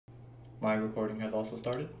My recording has also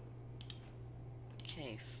started.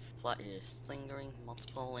 Okay, flyers, lingering,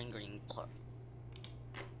 multiple lingering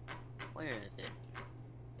Where is it?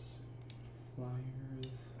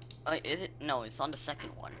 Flyers. Is it? No, it's on the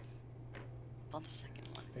second one. It's on the second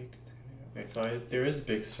one. Okay, so there is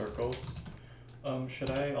big circle.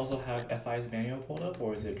 Should I also have FI's manual pulled up,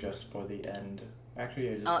 or is it just for the end? Actually,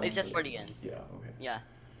 I just Oh, want it's just for the end. Yeah, okay. Yeah.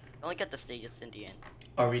 Only get the stages in the end.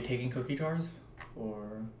 Are we taking cookie jars?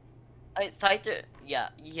 Or... It's either, yeah.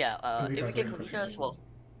 Cookie If we jars get are cookie encryption jars, enabled. well,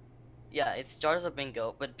 yeah, it's jars of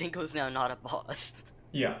bingo, but bingo's now not a boss.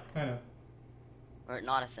 Yeah, I know. Or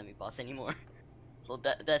not a semi-boss anymore. So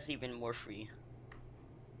that's even more free.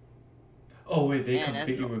 Oh wait, they And as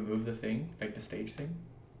completely removed the thing? Like the stage thing?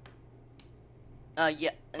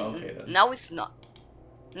 yeah. Okay then. Now it's not.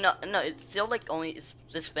 No, it's still like only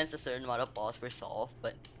dispense a certain amount of balls per solve,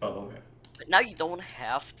 but Oh, okay. now you don't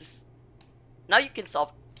have to. Now you can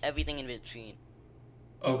solve everything in between.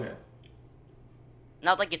 Okay.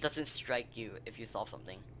 Not like it doesn't strike you if you solve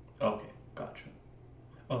something. Okay, gotcha.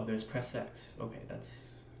 Oh, there's press X. Okay, that's...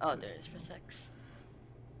 Oh, there is press X.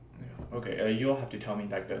 Yeah. Okay, you'll have to tell me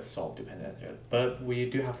like the solve dependent here. But we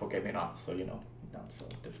do have Forget Me Not, so you know, not so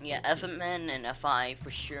difficult. Yeah, FMN and FI for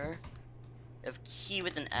sure. If key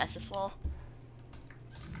with an S as well.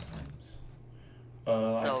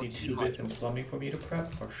 I So see key 2 bits and modules. slumming for me to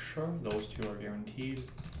prep for sure. Those two are guaranteed.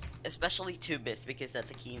 Especially 2 bits because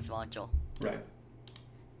that's a keys module. Right.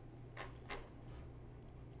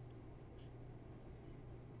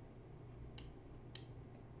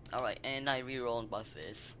 Alright, and I reroll and buff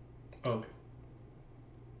this. Okay.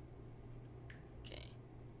 Okay.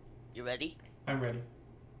 You ready? I'm ready.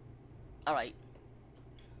 Alright.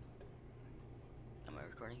 Am I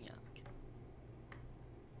recording? Yeah. Okay.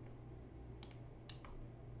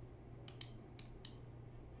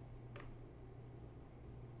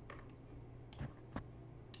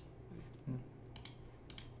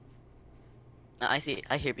 I see.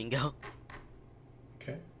 I hear bingo.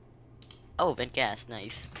 Okay. Oh, vent gas.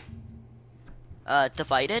 Nice.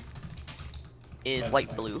 Divided is Left, white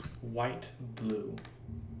right. blue. White, blue.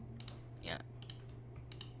 Yeah.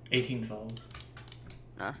 18 solves.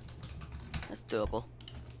 Nah. That's doable.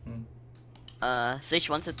 Hmm. Stage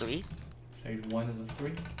 1's a 3. Stage 1 is a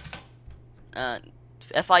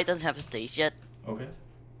 3. FI doesn't have a stage yet. Okay.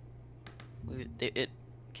 Okay.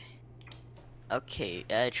 Okay,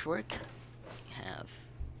 edge work. Have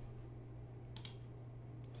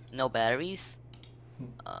no batteries.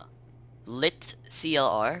 Lit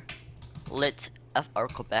CLR. Lit FR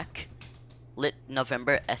Quebec. Lit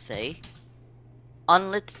November SA.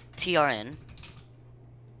 Unlit TRN.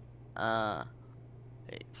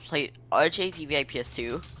 Played RJ TVI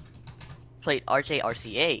PS2. Played RJ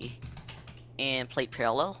RCA. And played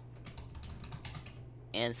Parallel.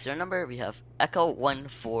 And serial number we have Echo 14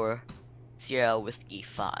 Sierra Whiskey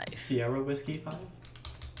 5. Sierra Whiskey 5?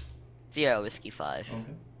 Sierra Whiskey 5.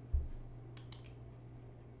 Okay.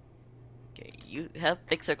 Okay, you have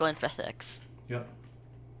big circle and press X. Yep.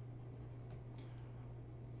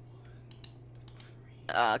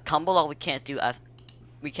 Combo lock we can't do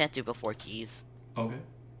before keys. Okay.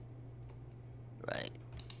 Right.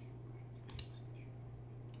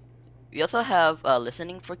 We also have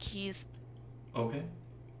listening for keys. Okay.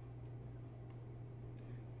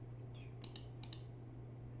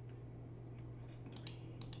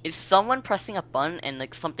 Is someone pressing a button and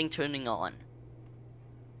like something turning on?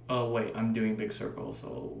 Oh wait, I'm doing big circle,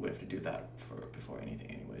 so we have to do that before anything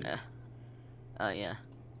anyways. Yeah.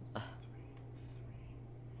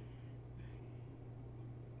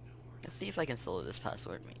 Let's see if I can solo this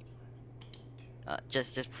password.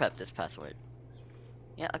 Just prep this password.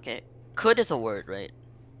 Yeah, okay. Could is a word, right?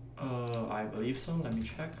 I believe so. Let me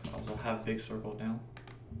check. I also have big circle now.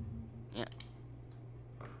 Yeah.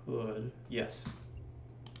 Could. Yes.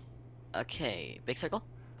 Okay, big circle.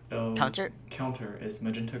 Counter. Counter is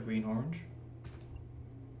magenta, green, orange.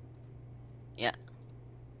 Yeah.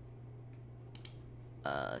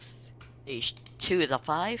 Stage 2 is a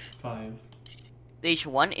 5. 5. Stage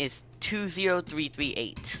 1 is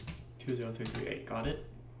 20338. 20338. Got it.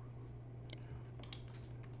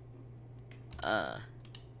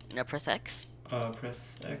 Now press X.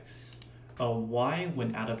 Press X. Y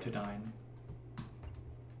when add up to 9.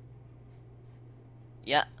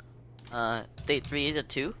 Yeah. Stage 3 is a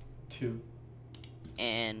 2. 2.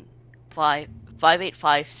 And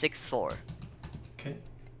 58564. Okay.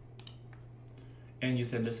 And you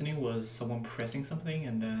said listening was someone pressing something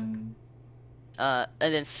and then... And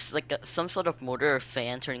then like some sort of motor or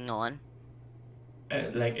fan turning on.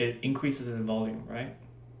 like it increases in volume, right?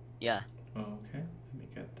 Yeah. Okay, let me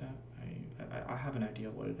get that. I have an idea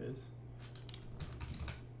what it is.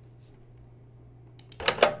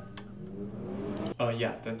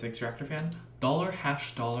 Yeah, that's extractor fan. Dollar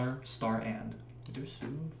hash dollar star and. Is there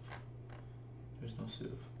SUV? There's no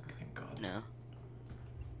SUV. Thank God.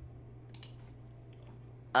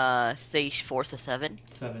 No. Stage 4 to 7.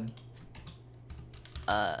 7.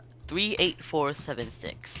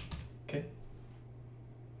 38476. Okay.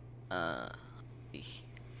 Uh,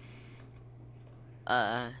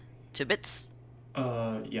 2 bits.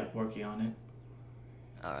 Yeah, working on it.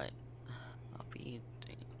 Alright. I'll be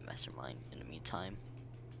doing mastermind in the meantime.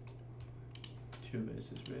 2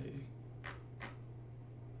 bits is ready.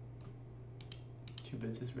 2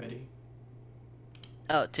 bits is ready.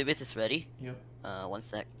 Oh, 2 bits is ready? Yep. 1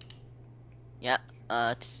 sec. Yeah,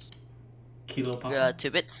 Kilo Papa?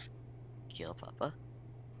 2 bits. Kilo Papa.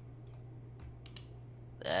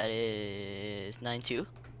 That is 92.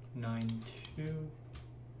 92.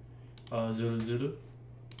 Zulu Zulu.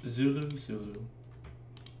 Zulu Zulu.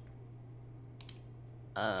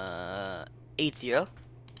 80.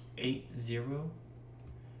 80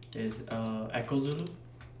 is Echo Zulu.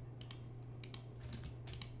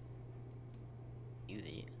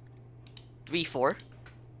 Easy. 34.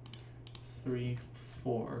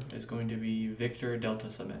 34 is going to be Victor Delta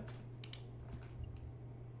Summit.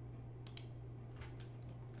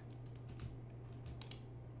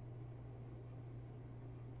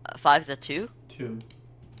 5 is a 2. 2.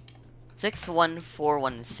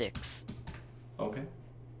 61416. Okay.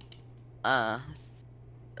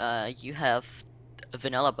 You have a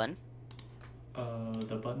vanilla bun.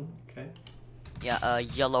 The button. Okay. Yeah,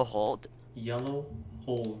 yellow hold. Yellow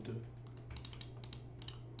hold.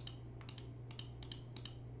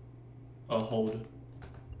 Hold.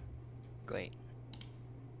 Great.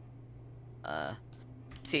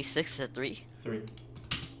 Say 6 to 3. 3.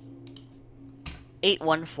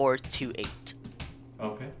 81428.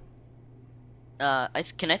 Okay.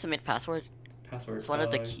 Can I submit password? Password. It's one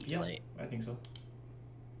of the keys, yeah, right? I think so.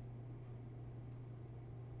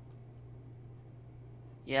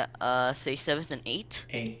 Yeah, say 7 and 8.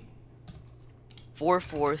 8.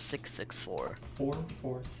 44664.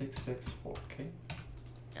 44664. Okay.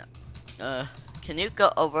 Can you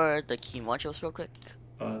go over the key modules real quick?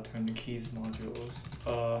 Turn the keys modules.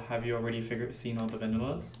 Have you already seen all the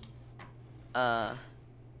vanillas?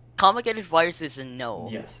 Complicated wires is a no.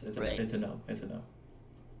 Yes, it's a, right? it's a no. It's a no.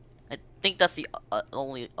 I think that's the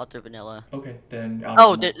only other vanilla. Okay, then.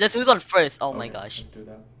 Oh, let's do it on first. Oh my Okay, gosh. Let's do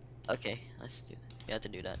that. Okay, let's do. You have to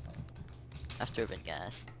do that after vent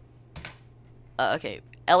gas. Okay,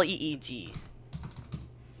 LEEG.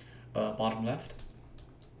 Bottom left.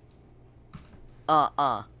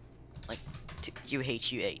 Like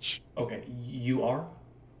UH. Okay, UR.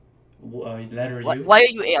 Letter What? U. Why are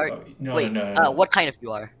you AR? No, Wait, no. what kind of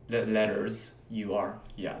UR? The letters UR.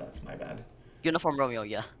 Yeah, that's my bad. Uniform Romeo.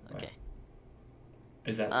 Yeah. Right. Okay.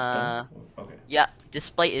 Is that done? Okay. Yeah.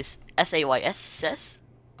 Display is SAYS.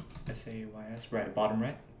 SAYS. Right. Bottom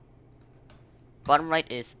right. Bottom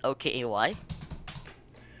right is OKAY.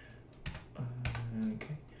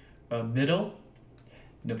 Okay. Middle.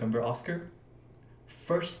 November Oscar.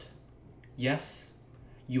 First. Yes.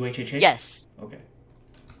 UHHA. Yes. Okay.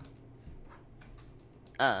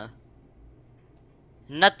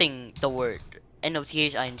 Nothing. The word.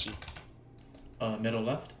 NOTHING. Middle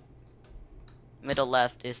left. Middle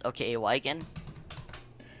left is OKAY again.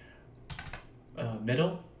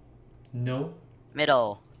 Middle. No.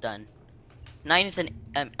 Middle. Done. 9 is an.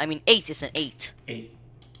 8 is an 8. 8.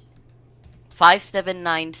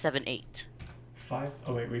 57978. 5.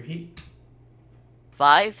 Oh wait. Repeat.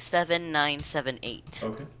 57978.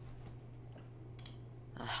 Okay.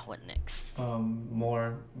 What next?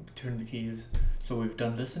 More. Turn the keys. So we've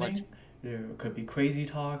done listening. What? There could be crazy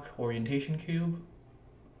talk. Orientation cube.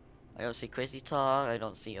 I don't see crazy talk. I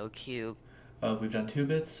don't see OQ. We've done 2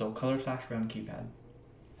 bits. So color flash round keypad.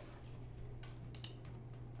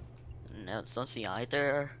 No, don't see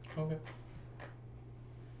either. Okay.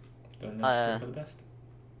 Then let's go for the best.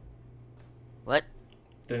 What?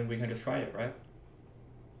 Then we can just try it, right?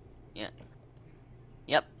 Yeah.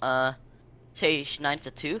 Yep. Stage 9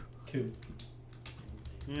 to 2. 2.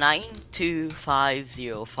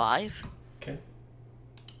 92505. Okay.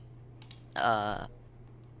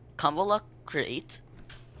 Convola create.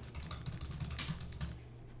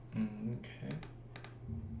 Okay.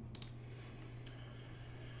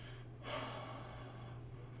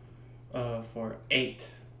 For 8.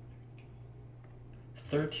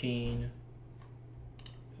 13.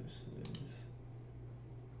 This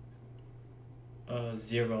is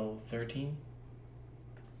 0 13.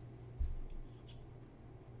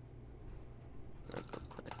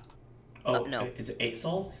 Oh, no. is it 8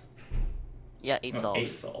 solves? Yeah, 8 No, solves. 8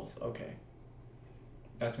 solves. Okay.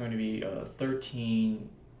 That's going to be 13,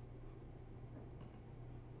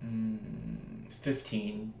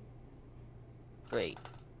 15, Great.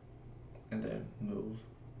 and then move.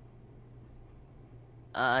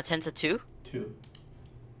 10 to 2. 2.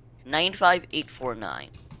 95849.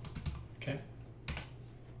 Okay.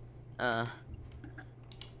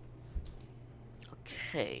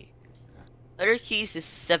 Okay. Letter keys is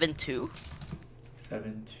 7-2.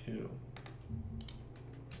 7, 2.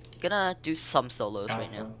 Gonna do some solos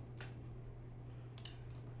right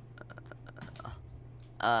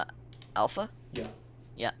now. Alpha? Yeah.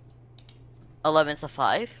 Yeah. 11's a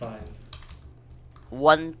 5. 5.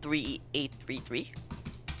 13833.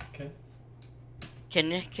 Okay.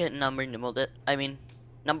 Can you get number number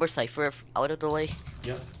cipher out of the way?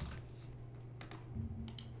 Yep.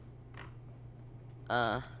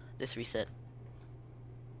 This reset.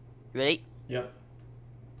 Ready? Yep.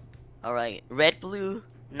 Alright. Red, blue,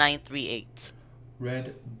 938.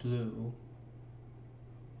 Red, blue.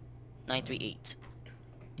 938.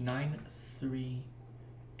 9, 3,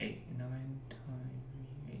 8. 9 times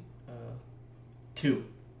 8. 2.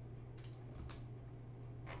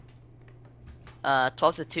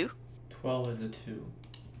 12 to 2. 12 is a 2.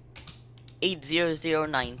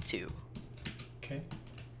 80092. Okay.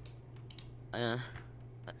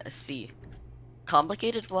 Let's see.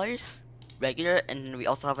 Complicated wires, regular, and we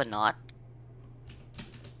also have a knot.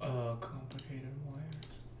 Complicated wires.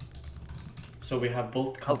 So we have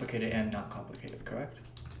both complicated and not complicated, correct?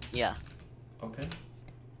 Yeah. Okay.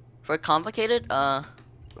 For complicated,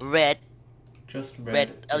 red. Just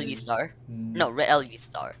Red LED star. No, red LED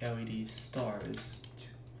star. LED star is.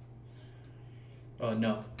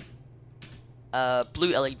 No.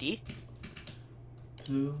 Blue LED.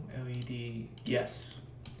 Blue LED. Yes.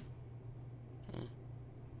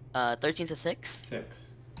 13 to 6. 6.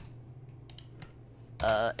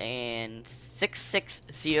 And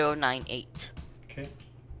 66098. Okay.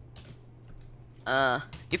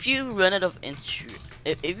 If you run out of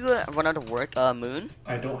if you run out of work, moon.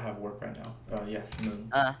 I don't have work right now. Yes,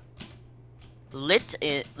 moon. Lit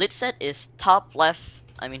set is top left.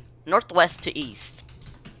 Northwest to east.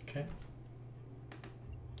 Okay.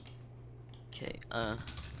 Okay.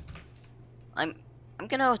 I'm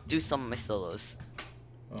gonna do some of my solos,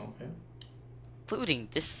 Okay. including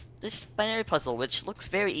this binary puzzle, which looks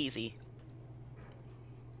very easy.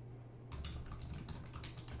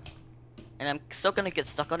 And I'm still gonna get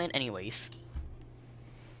stuck on it anyways.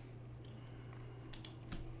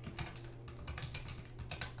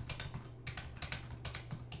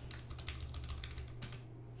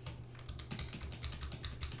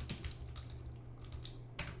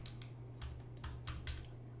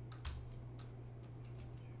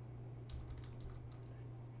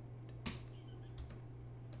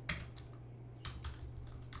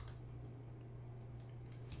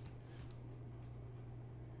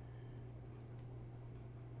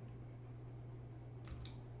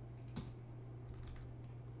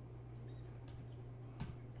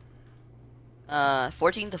 Uh,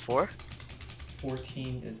 14 to 4.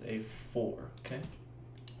 14 is a 4. Okay.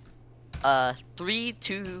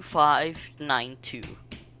 32592.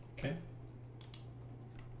 Okay.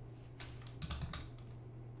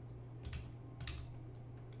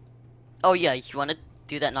 Oh yeah, you wanna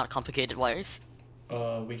do that not complicated wires?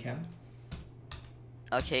 We can.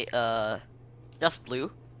 Okay, just blue.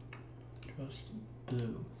 Just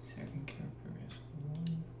blue. Second character is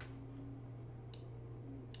 1.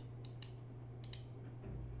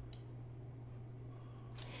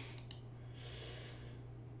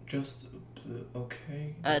 Just blue.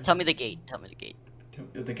 Okay. Tell me the gate. Tell me the gate.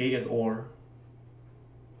 The gate is OR.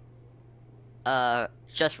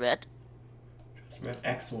 Just red. Just red.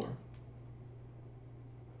 XOR.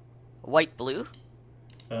 White, blue.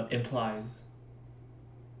 Implies.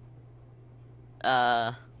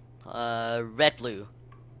 Red, blue.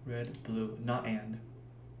 Red, blue. Not and.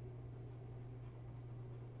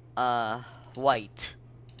 White.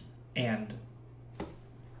 And.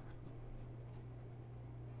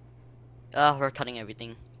 We're cutting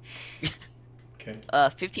everything. Okay.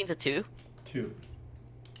 15 to 2. 2.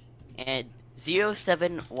 And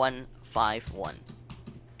 07151.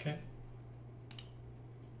 Okay.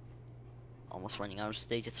 Almost running out of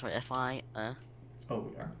stages for FI. Oh,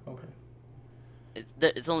 we are. Okay.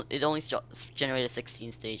 It only generated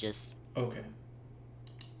 16 stages. Okay.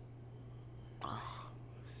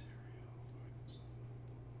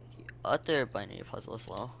 Other binary puzzle as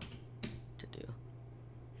well to do.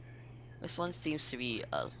 This one seems to be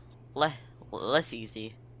less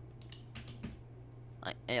easy.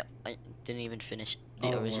 I didn't even finish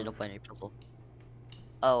the original binary puzzle.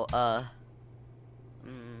 Oh,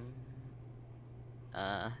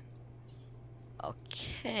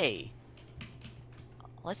 Okay.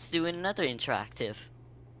 Let's do another interactive.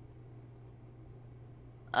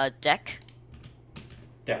 Deck.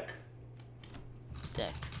 Deck.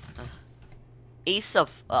 Deck. Ace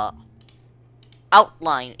of,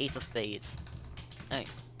 outline Ace of Spades. I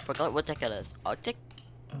forgot what deck it is. Arctic?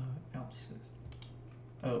 Else.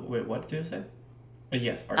 Oh, wait, what did you say?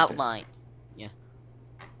 Yes, Arctic. Outline. Yeah.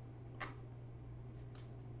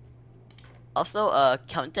 Also,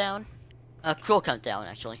 countdown. Cruel countdown,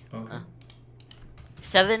 actually. Okay.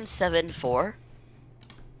 774.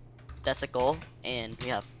 That's a goal. And we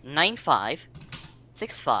have 95,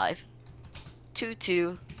 65,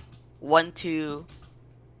 22, 12,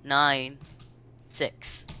 9,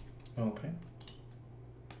 6. Okay.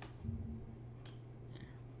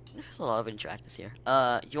 There's a lot of interactives here.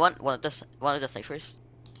 You want one of the ciphers?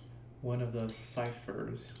 One of the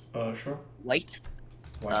ciphers. Sure. White.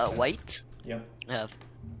 White. White. Yep. We have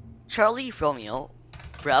Charlie Romeo,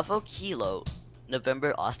 Bravo Kilo,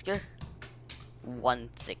 November Oscar,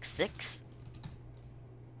 166.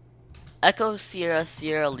 Echo Sierra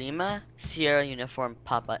Sierra Lima, Sierra Uniform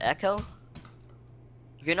Papa Echo,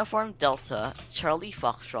 Uniform Delta, Charlie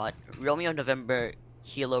Foxtrot, Romeo November,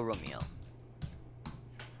 Kilo Romeo.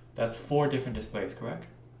 That's 4 different displays, correct?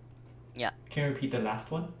 Yeah. Can you repeat the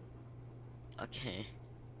last one? Okay.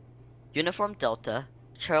 Uniform Delta,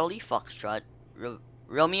 Charlie Foxtrot,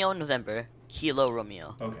 Romeo November, Kilo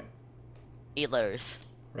Romeo. Okay. 8 letters.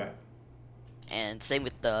 Right. And same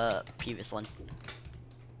with the previous one.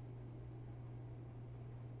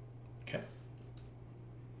 Okay.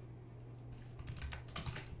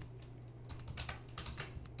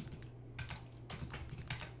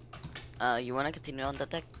 You wanna continue on that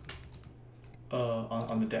deck?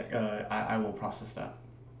 On the deck, I will process that.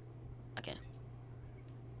 Okay.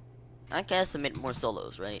 I can submit more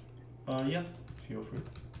solos, right? Yeah. Feel free.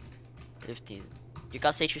 15. You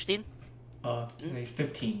got stage 15?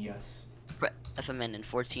 15, yes. For FMN and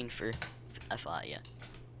 14 for FI,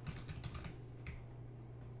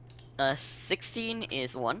 yeah. 16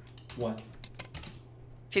 is 1. 1.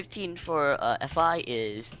 15 for FI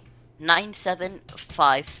is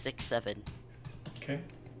 97567. Okay.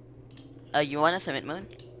 You want a Summit Moon?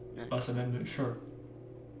 No. Submit, sure.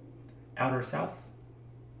 Outer south?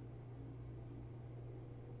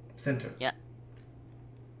 Center. Yeah.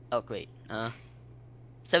 Oh, great.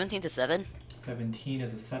 17 to 7. 17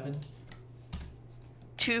 is a 7.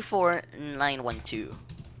 24912.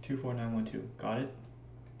 24912. Got it.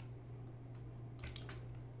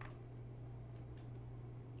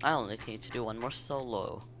 I only need to do one more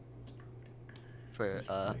solo for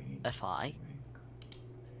FI.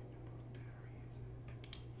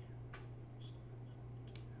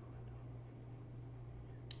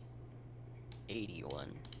 81.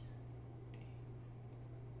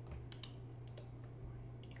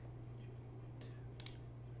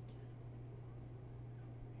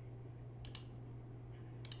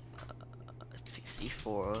 Uh,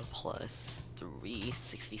 64 plus 3,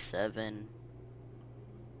 67.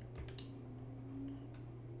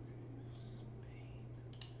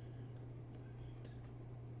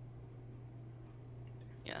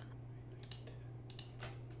 Yeah.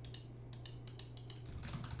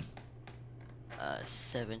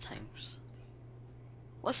 7 times.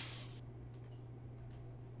 What's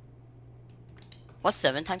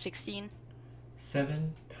 7 times 16?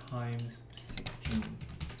 7 times 16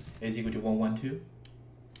 is equal to 112?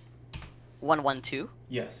 112?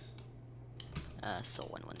 Yes. So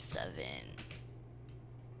 117.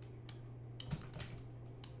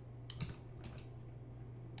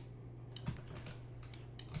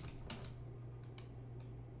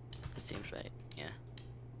 That seems right, yeah.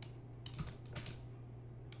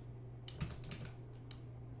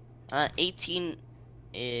 Uh, 18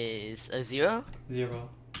 is a 0. 0.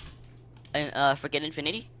 And forget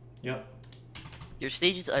infinity. Yep. Your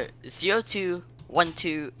stages are 0, 2, 1,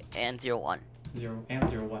 2, and 0, 1. 0 and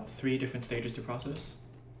 0, 1. 3 different stages to process?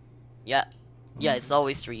 Yeah. Yeah, it's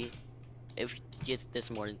always 3. If there's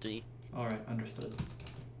more than 3. Alright, understood.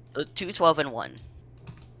 So 2, 12, and 1.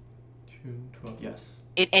 2, 12, yes.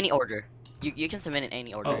 In any order. You can submit in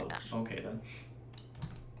any order, Oh, actually. okay then.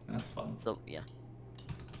 That's fun. So, yeah.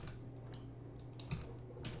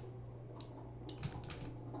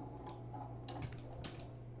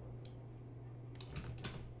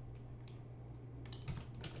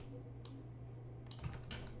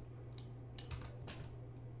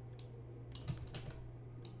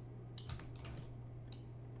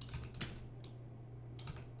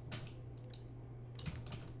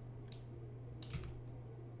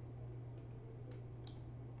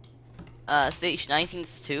 Stage 19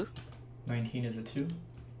 is 2. 19 is a 2.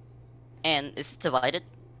 And is it divided?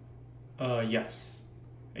 Yes.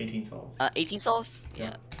 18 solves. 18 solves? Yeah.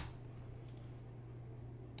 Yeah.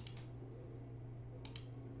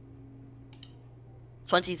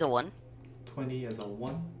 Twenty is a 1. 20 is a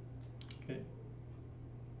 1. Okay.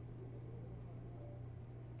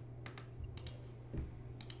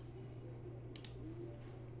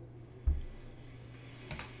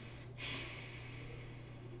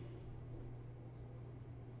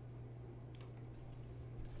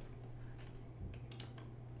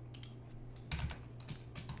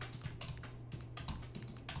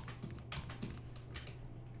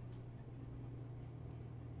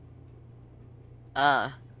 Uh,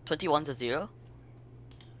 21's a 0.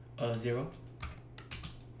 0.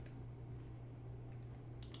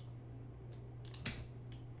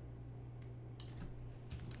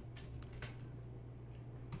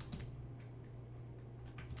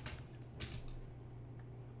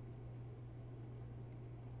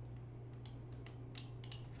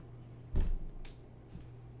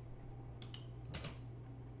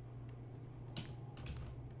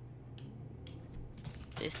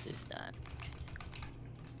 This is that.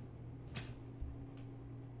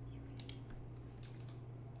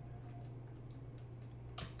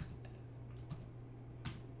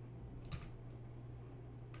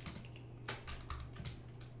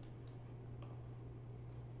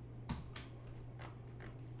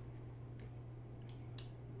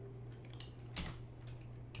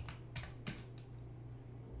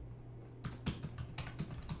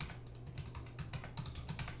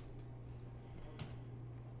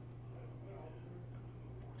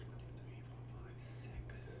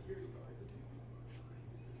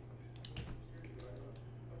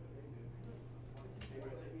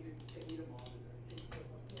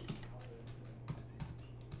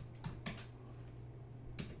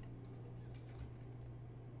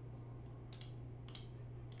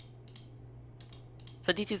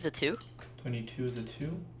 22 is a 2. 22 is a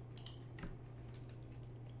 2.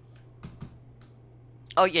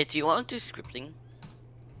 Oh yeah, do you want to do scripting?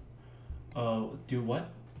 Do what?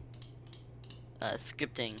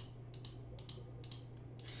 Scripting.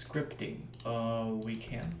 Scripting. We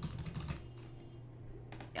can.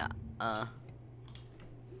 Yeah.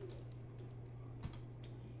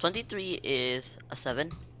 23 is a 7.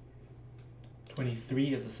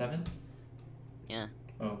 23 is a 7. Yeah.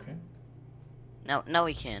 Okay. Now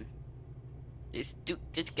we can. Just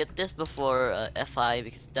get this before FI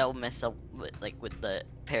because that will mess up with the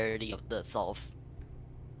parity of the solve.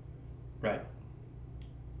 Right.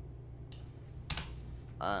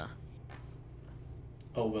 Oh,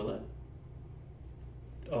 will it?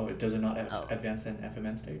 Oh, it does it not advance in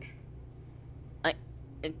FMN stage? I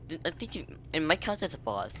think it might count as a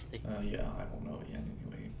boss. Yeah, I won't know yet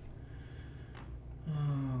anyway.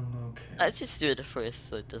 Okay. Let's just do it first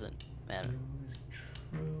so it doesn't matter. Blue is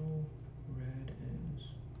true, red is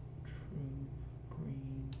true,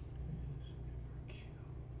 green is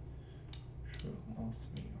true. All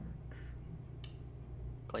 3 are true.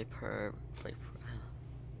 Viper.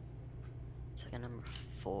 Second number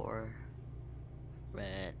 4.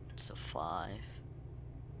 Red, so 5.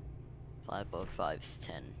 5 out of 5 is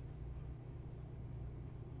 10.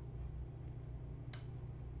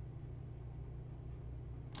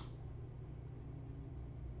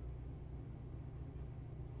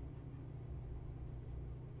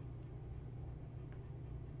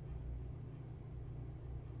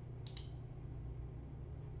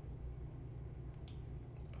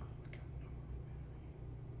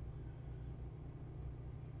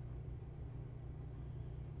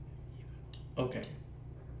 Okay.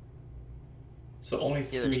 So only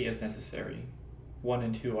 3 is necessary. 1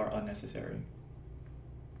 and 2 are unnecessary.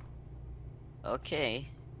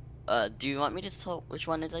 Okay. Do you want me to tell which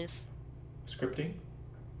one it is? Scripting?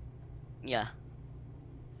 Yeah.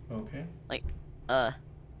 Okay.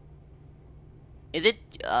 Is it,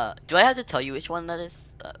 do I have to tell you which one that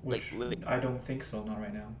is? I don't think so, not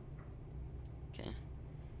right now. Okay.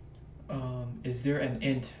 Is there an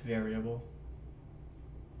int variable?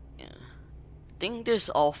 Yeah. I think there's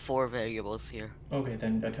all 4 variables here. Okay,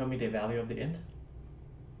 then tell me the value of the int.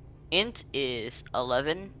 Int is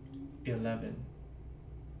 11. 11.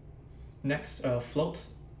 Next, float.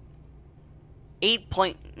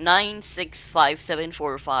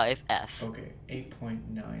 8.965745F. Okay,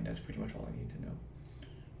 8.9. That's pretty much all I need to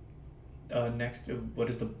know. Next, what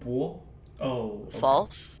is the bool? Oh. Okay.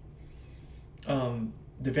 False.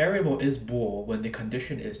 The variable is bool when the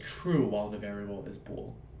condition is true while the variable is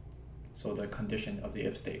bool. So the condition of the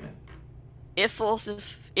if statement. If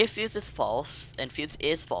is false and fuse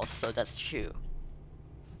is false, so that's true.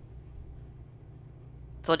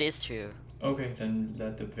 So it is true. Okay, then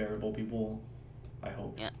let the variable be bool, I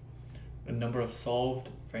hope. Yeah. The number of solved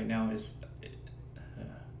right now is, I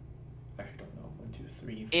actually don't know, 1, 2,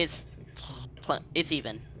 3, 4, 5, It's 6, 7, 20, it's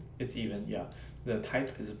even. It's even, yeah. The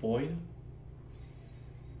type is void.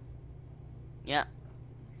 Yeah.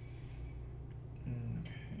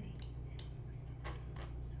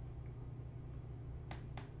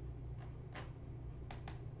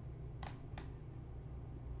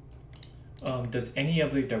 Okay. Do any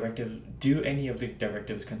of the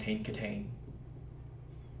directives contain KTaNE?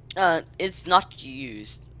 It's not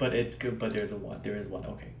used. But there is one.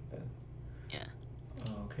 Okay, then. Yeah.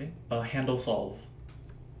 Okay. Handle solve.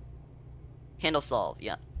 Handle solve.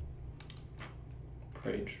 Yeah.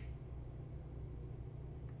 Prage.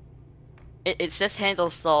 It says handle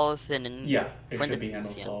solve and then Yeah, it should be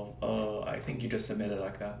handle solve. I think you just submit it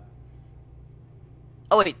like that.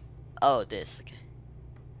 Oh wait. Oh, this. Okay.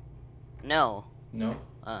 No. No.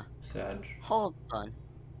 Sag. Hold on.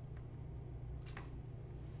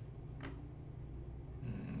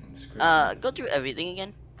 Go through everything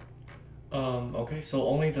again. Okay, so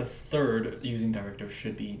only the third using directive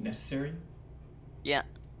should be necessary? Yeah.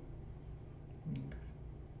 Okay.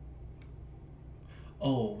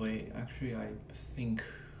 Oh, wait, actually, I think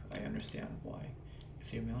I understand why.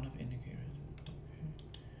 If the amount of indicators... Okay.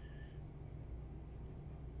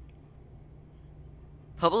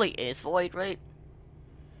 Probably is void, right?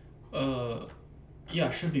 Yeah,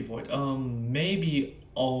 should be void. Maybe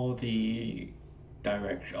all of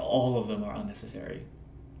them are unnecessary.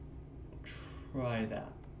 Try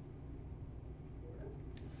that.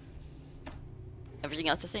 Everything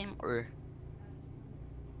else the same, or?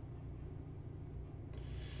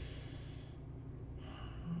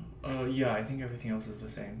 Yeah, I think everything else is the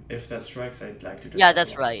same. If that strikes, I'd like to just... Yeah,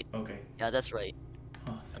 that's right. Okay. Yeah, that's right.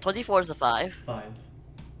 Huh, 24 is a 5. 5.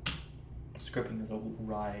 Scripting is a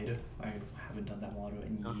ride. I haven't done that model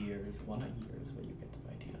in years. Well, not years, but you get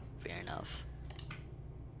the idea. Fair enough.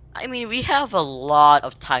 I mean, we have a lot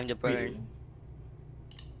of time to burn. We do.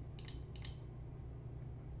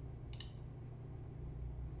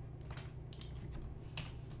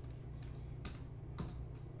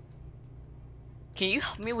 Can you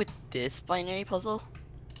help me with this binary puzzle?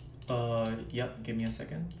 Yep, give me a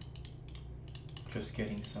second. Just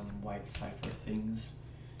getting some white cipher things.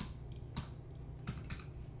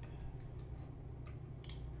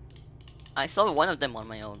 I saw one of them on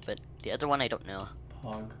my own, but the other one I don't know.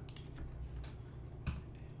 Pog.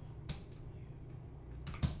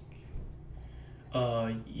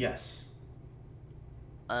 Yes.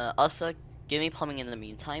 Also, give me plumbing in the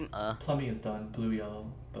meantime. Plumbing is done, blue, yellow,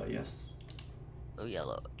 but yes. Blue,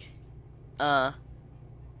 yellow, okay.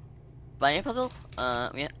 Binary puzzle?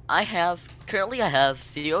 Yeah, currently I have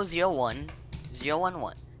 0, 0, 1, 0, 1,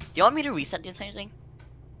 1. Do you want me to reset the entire thing?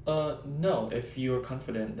 No, if you're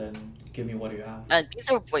confident, then give me what you have. These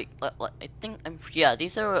are, wait, I think, yeah,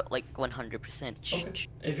 these are like 100%. Okay,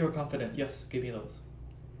 if you're confident, yes, give me those.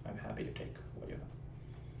 I'm happy to take what you have.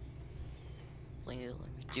 Let me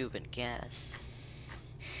do and gas.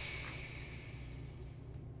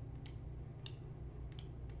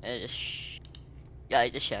 I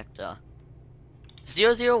just checked.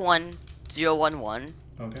 0, 0, 1, 0, 1, 1.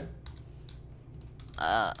 Okay.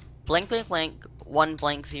 Blank, blank, blank, 1,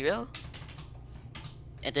 blank, 0.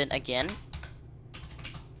 And then again.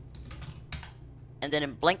 And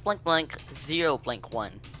then blank, blank, blank, 0, blank,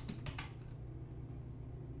 1.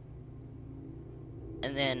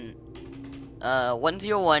 And then 1,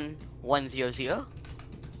 0, 1, 1, 0, 0.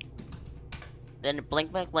 Then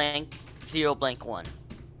blank, blank, blank, 0, blank, 1.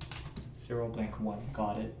 0, blank, 1,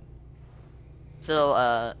 got it.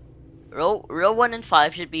 So, row 1 and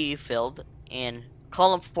 5 should be filled, and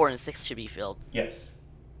column 4 and 6 should be filled. Yes.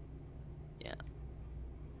 Yeah.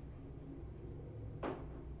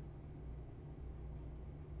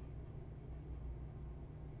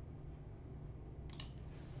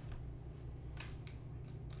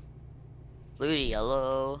 Blue to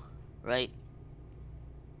yellow, right?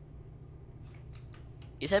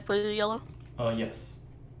 You said blue to yellow? Yes.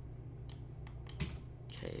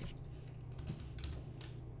 Okay.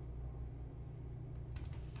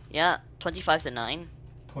 Yeah, 25 is a 9.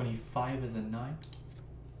 25 is a 9.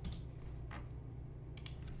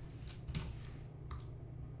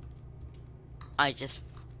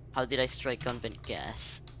 How did I strike unbent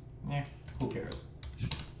gas? Yeah, who cares?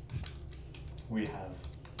 We have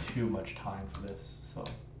too much time for this, so...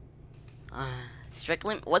 Strike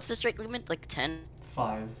limit, what's the strike limit? Like 10?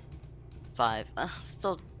 5. 5.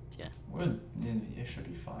 Still, yeah. It should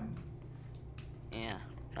be fine. Yeah.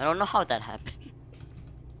 I don't know how that happened.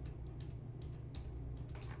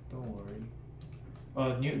 Don't worry.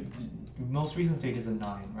 Most recent stage is a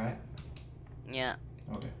 9, right? Yeah.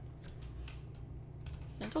 Okay.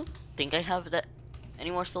 I don't think I have that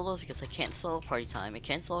any more solos because I can't solo Party Time. I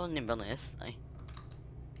can't solo Nimbleness. I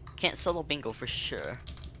can't solo Bingo for sure.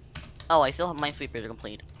 Oh, I still have Minesweeper to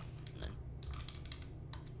complete. And then-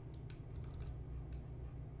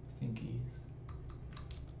 Thinkies.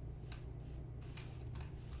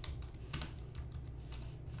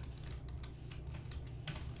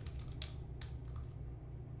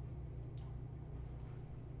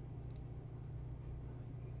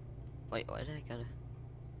 Wait, why did I gotta...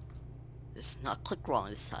 This not click wrong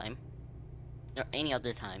this time. Or any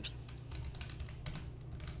other times.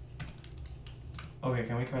 Okay,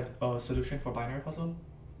 can we try solution for binary puzzle?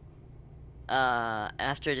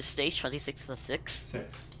 After the stage 26 to 6.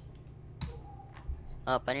 6.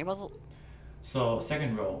 Binary puzzle. So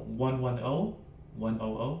second row 110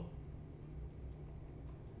 100.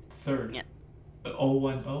 Third Yeah.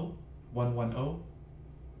 010 110.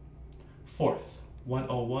 Fourth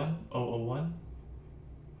 101 001.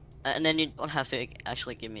 And then you don't have to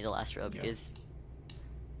actually give me the last row Yep. because...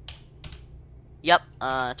 Yep,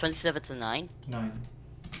 27 to 9. 9.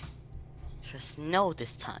 There's no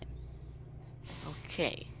this time.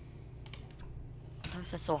 Okay. How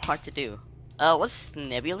is that so hard to do? What's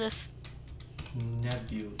nebulous?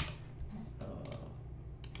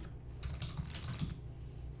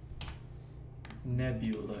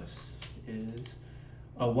 Nebulous is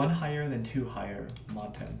 1 higher than 2 higher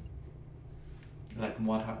mod 10. Like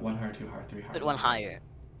 1 higher, 2 higher, 3 higher. Put one higher.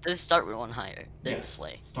 Does it start with one higher? Then Yes,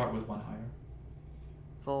 display. start with 1 higher.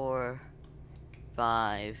 4,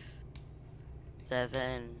 5,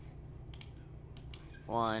 7,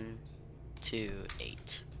 1, 2,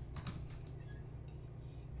 8.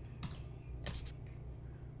 Yes.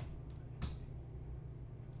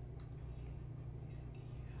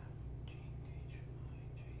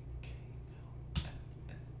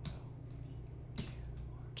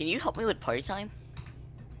 Can you help me with party time?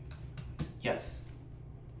 Yes.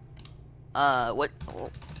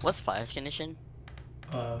 What's fire's condition?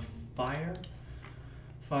 Fire.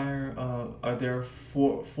 Are there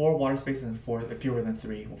four water spaces and fewer than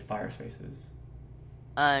 3 fire spaces?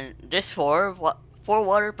 There's four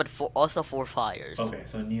water, but also 4 fires. Okay,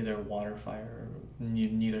 so neither water, fire,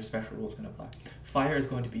 neither special rules can apply. Fire is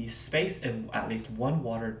going to be space if at least 1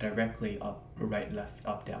 water directly up, right, left,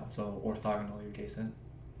 up, down. So orthogonally adjacent.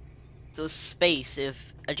 So space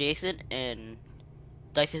if adjacent and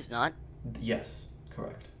dice if not. Yes,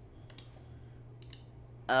 correct.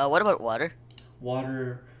 What about water?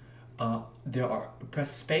 Water,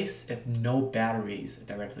 press space if no batteries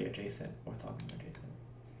directly adjacent, orthogonally adjacent.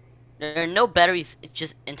 There are no batteries, it's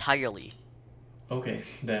just entirely. Okay,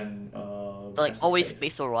 then So like always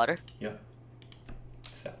space or water? Yep.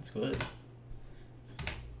 Sounds good.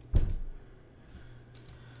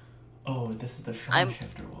 Oh, this is the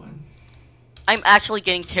shifter one. I'm actually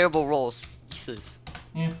getting terrible rolls. Jesus.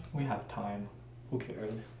 Yeah, we have time. Who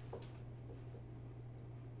cares?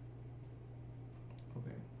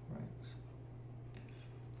 Okay, right.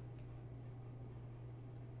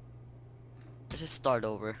 Let's just start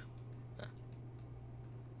over.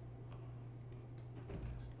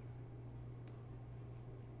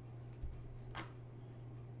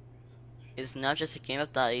 It's not just a game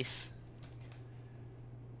of dice.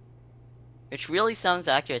 Which really sounds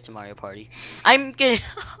accurate to Mario Party. I'm getting...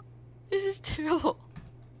 This is terrible.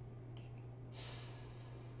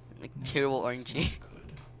 Like terrible RNG. Good.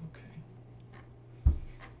 Okay.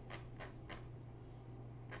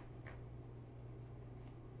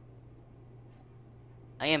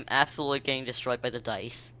 I am absolutely getting destroyed by the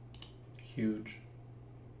dice. Huge.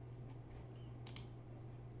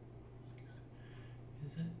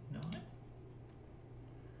 Is it not?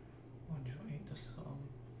 1, 2, 8, the sum.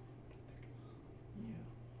 Yeah.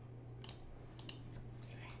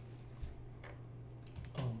 Okay.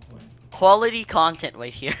 Oh, wait. Quality content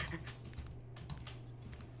right here.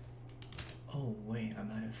 Oh, wait, I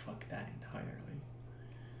might have fucked that entirely.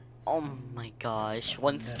 Oh my gosh,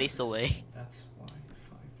 one space away. That's why.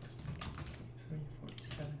 5 plus 23,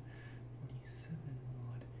 47, 47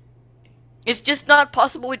 mod. It's just not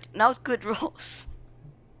possible without good rolls.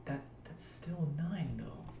 That's still 9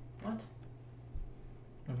 though. What?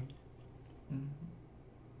 Okay.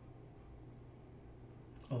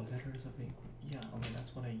 Oh, letters of the yeah. Okay,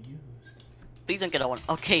 that's what I used. Please don't get a 1.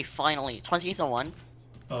 Okay, finally. 20 is a 1.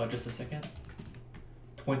 Just a second.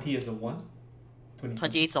 20 is a 1.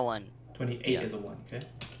 28 is a 1. 28 is a 1. Okay.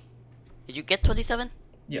 Did you get 27?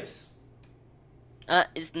 Yes.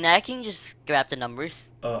 Is nagging just grab the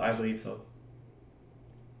numbers? I believe so.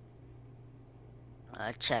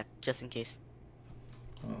 Check, just in case.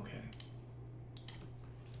 Okay.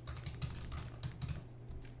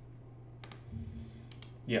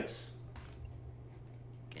 Yes.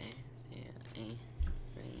 Okay.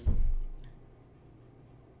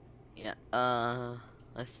 Yeah.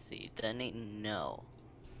 Let's see. Detonate. No.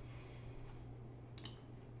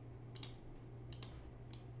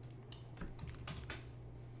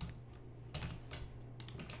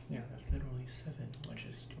 Yeah, that's literally 7, which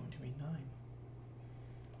is going to be 9.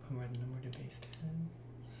 Convert the number to base 10.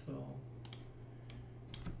 So 1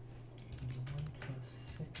 plus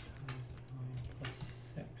 6 times 9 plus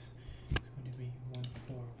 6 is going to be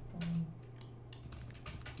 141.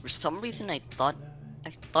 For some reason, I 26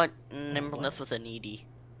 is thought 11. nimbleness was a needy.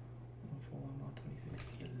 141 mod 26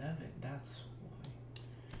 is 11. That's why.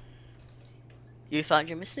 You found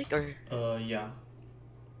your mistake, or? Yeah.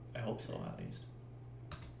 I hope so, at least.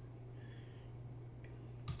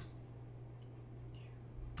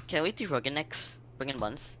 Can we do Rogan next? Rogan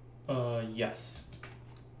buns? Yes.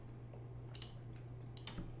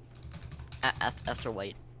 After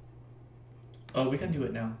white. Oh, we can do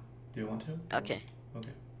it now. Do you want to? Okay.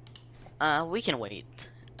 Okay. We can wait.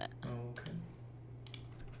 Okay.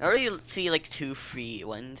 I already see like 2 free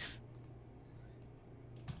ones.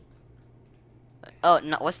 Oh,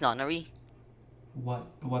 no, what's nonary?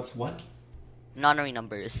 What's what? Nonary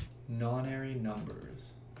numbers. Non-airy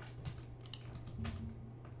numbers.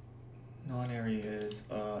 Non-airy is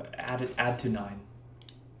add to 9.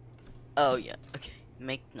 Oh yeah. Okay.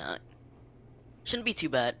 Make 9. Shouldn't be too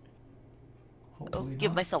bad. I'll Hopefully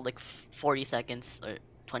give not. myself like 40 seconds or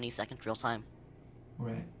 20 seconds real time.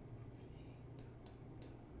 Right.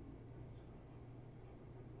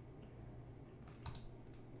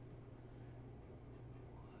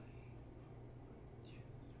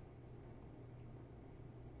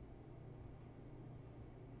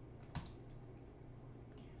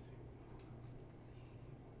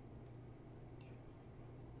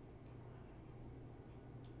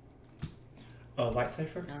 White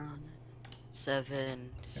cipher? 7,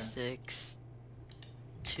 Yeah. 6,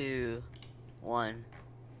 2, 1.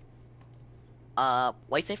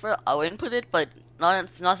 White cipher, I'll input it, but not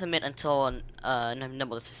submit until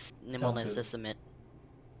nimbleness good. is submit.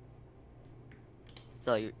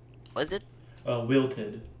 So what is it?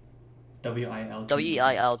 Wilted. W-I-L-T-E-D.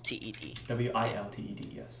 W-I-L-T-E-D. W-I-L-T-E-D,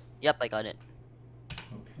 yes. Yep, I got it.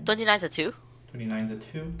 Okay. 29 is a 2. 29 is a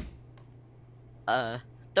 2.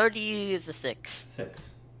 30 is a 6. 6.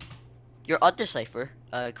 Your other cipher,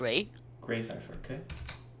 gray. Gray cipher, okay.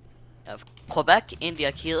 Of Quebec,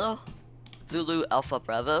 India, Kilo, Zulu, Alpha,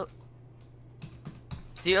 Bravo.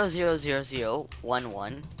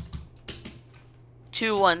 000011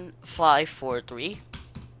 21543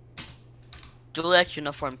 Juliet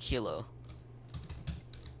Uniform Kilo.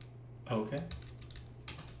 Okay.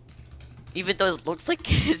 Even though it looks like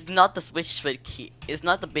it's not the switch key, it's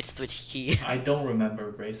not the bit switch key. I don't remember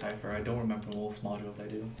Gray cipher. I don't remember most modules I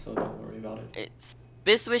do, so don't worry about it. It's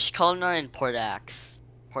bit switch, columnar, and portax.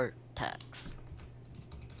 Portax.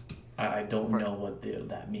 I don't know what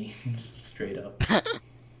that means straight up.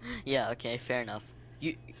 Yeah. Okay. Fair enough.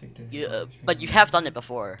 Sector But you have done it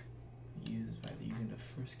before. Used by using the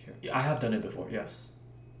first character. Yeah, I have done it before. Yes.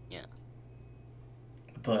 Yeah.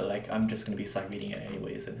 But like, I'm just gonna be sight reading it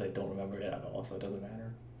anyway since I don't remember it at all, so it doesn't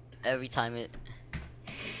matter. Every time it.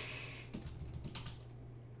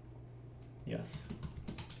 Yes.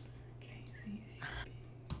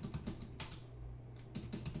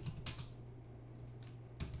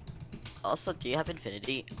 Also, do you have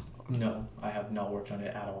Infinity? No, I have not worked on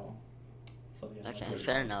it at all. So yeah. Okay, that's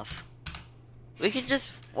fair enough. We can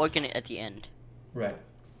just work on it at the end. Right.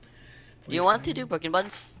 Do you want to do broken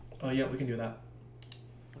buns? Oh yeah, we can do that.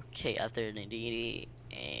 Okay, after Nidiri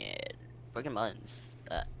and broken buns,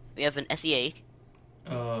 we have an SEA.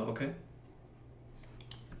 Okay.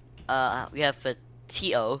 We have a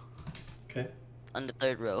TO. Okay. On the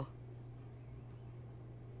 3rd row.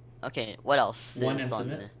 Okay, what else? One is and on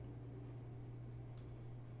submit.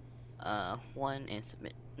 One and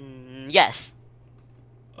submit. Yes.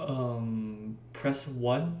 Press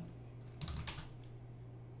 1.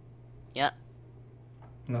 Yeah.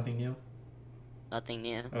 Nothing new. Nothing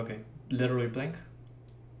new. Okay. Literally blank.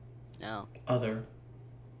 No. Other.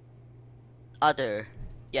 Other.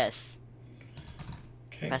 Yes.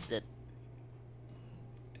 Okay. Pressed it.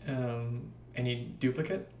 Any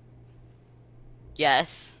duplicate?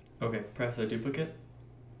 Yes. Okay. Press a duplicate.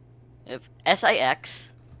 If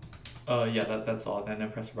SIX. Yeah, that's all. And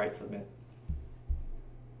then press right submit.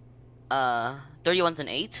 31's an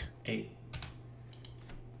 8. 8.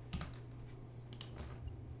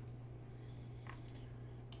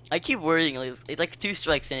 I keep worrying, like, it's like 2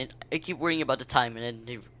 strikes and I keep worrying about the time, and then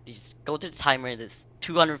you just go to the timer and it's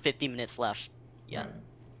 250 minutes left. Yeah. Right.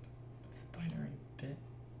 If the binary bit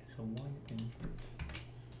is a 1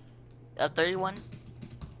 invert. 31?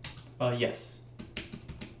 Yes.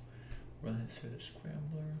 Run it through the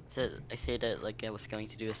scrambler. So I say that like I was going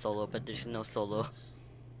to do a solo, but there's no solo. Yes.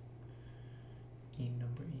 E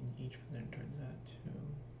number in each, then turns that to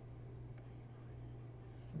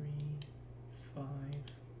 3, 5,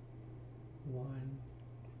 1,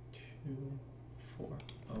 2, 4.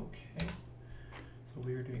 Okay. So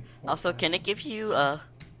we were doing 4. Also, can I give you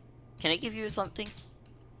something?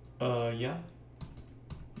 Yeah.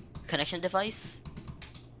 Connection device?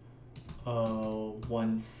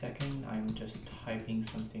 1 second. I'm just typing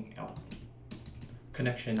something out.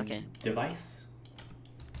 Connection device.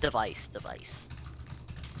 Device.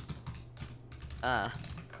 God.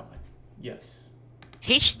 Yes.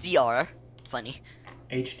 HDR. Funny.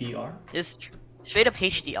 HDR. It's straight up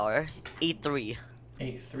HDR. 8.3.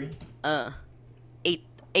 8.3.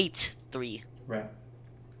 8.3. Right.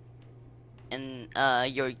 And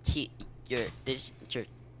your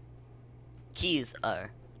keys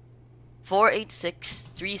are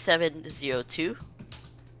 4863702.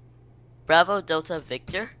 Bravo Delta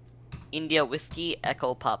Victor, India Whiskey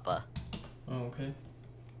Echo Papa. Oh, okay.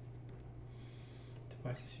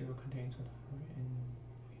 Device 0 contains a in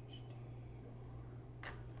HD.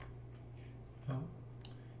 Oh.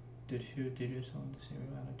 Did 2 digits on the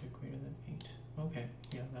serial adder greater than 8? Okay,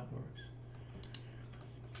 yeah, that works.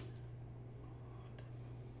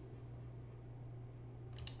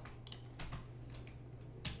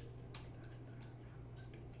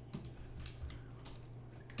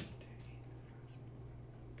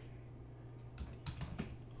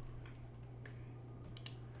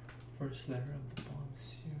 First letter of the bottom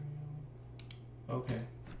serial. Okay.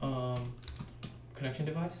 Connection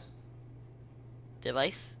device?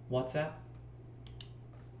 Device? WhatsApp?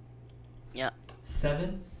 Yeah.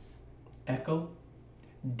 7 Echo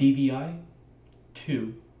DVI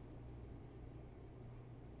 2.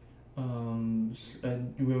 And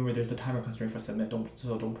remember there's the timer constraint for submit,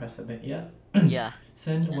 don't press submit yet. Yeah.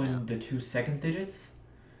 Send when the 2 seconds digits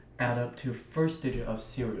add up to first digit of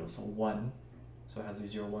serial, so 1. So it has a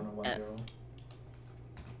 0, 1 or 1, 0.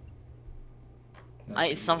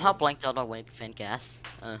 I somehow blanked out on when fan gas.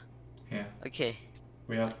 Yeah. Okay.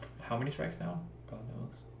 We have how many strikes now? God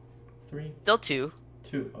knows. 3? Still 2.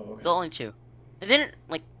 2. Oh, okay. Still only 2. I didn't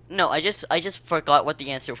like. No, I just forgot what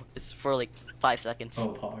the answer was for like 5 seconds. Oh,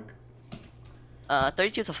 pog.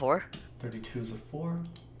 32 is a 4. 32 is a 4.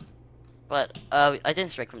 But I didn't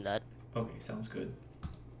strike from that. Okay, sounds good.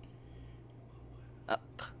 Up.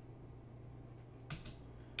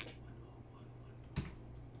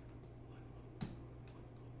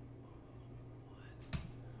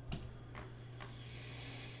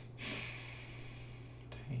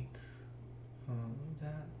 Take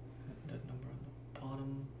that number on the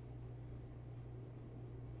bottom.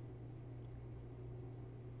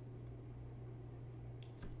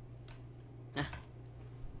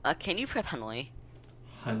 Can you prep Hanoi?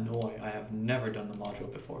 Hanoi. I have never done the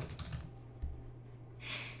module before.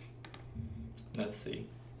 Let's see.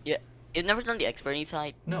 Yeah, you've never done the experting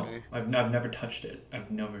side? No, Or... I've never touched it.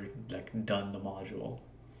 I've never like done the module.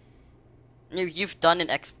 You've done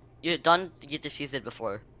you diffused it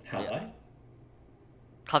before. Have Yeah. I?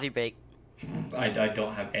 Coffee break. I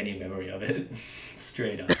don't have any memory of it.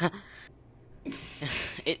 Straight up.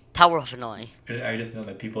 Tower of Hanoi. I just know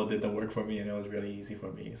that people did the work for me and it was really easy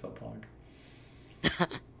for me, so pog.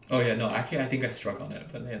 Oh yeah, no, actually I think I struck on it,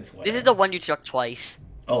 but then swear. This is the one you struck twice.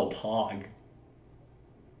 Oh, pog.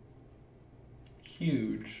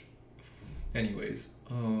 Huge. Anyways,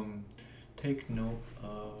 take note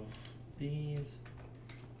of these.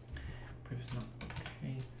 Previous number,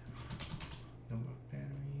 okay. Number of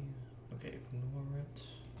batteries. Okay, ignore it.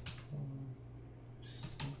 4, 6.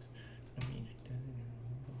 I mean, if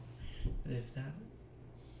that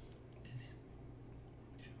is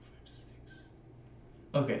 0, 5, 6.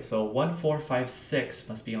 Okay, so 1, 4, 5, 6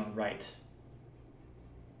 must be on right.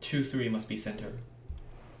 2, 3 must be center.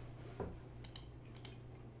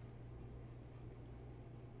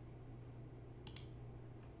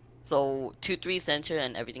 So 2, 3 center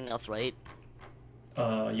and everything else right?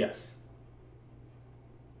 Yes.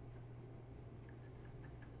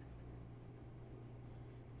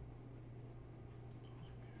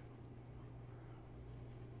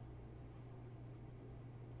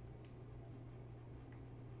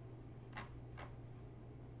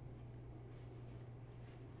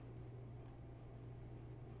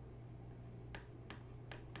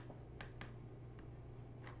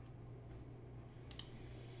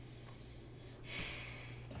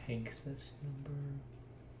 take this number.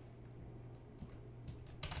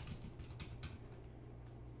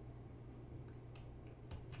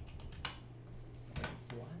 Wait,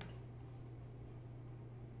 what?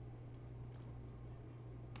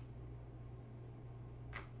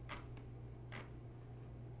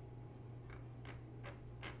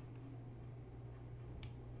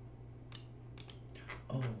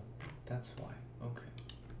 Oh, that's why. Okay.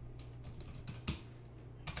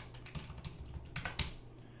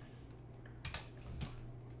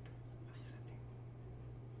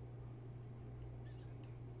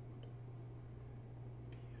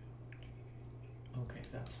 Okay,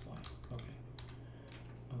 that's why. Okay.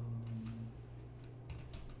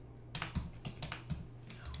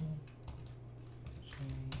 J,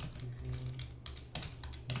 Z,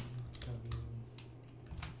 W,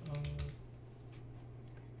 O,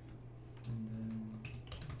 and then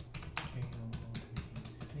J, O, O, T,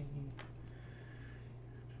 C.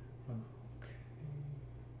 Okay.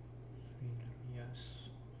 3 yes.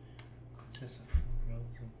 Consists of 4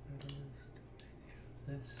 rows of letters.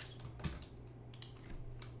 This.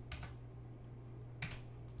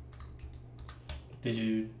 Did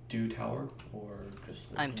you do tower or just?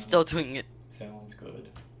 I'm still doing it. Sounds good.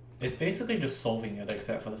 It's basically just solving it,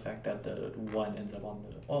 except for the fact that the 1 ends up on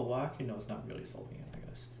the. Oh well, actually no, it's not really solving it. I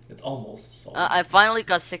guess it's almost solving. I finally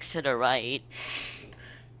got 6 to the right.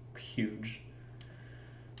 Huge.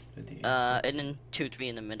 And then 2, 3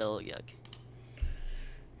 in the middle. Yuck.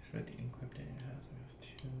 So the encrypted it has we have 2,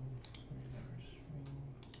 3 letters.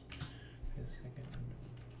 The second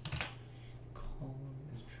column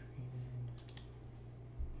is treated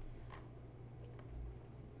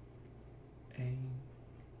A.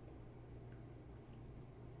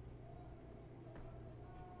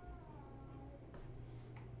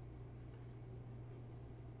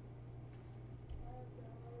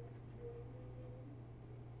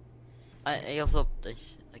 I also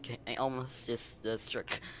I almost just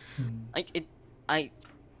struck.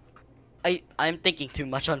 I'm thinking too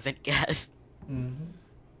much on VinCast. Mm-hmm.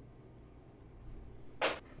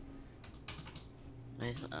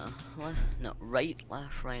 What? No, right,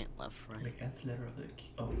 left, right, left, right. Like nth letter of the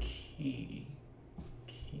key. Oh, key.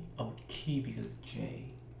 Key. Oh, key because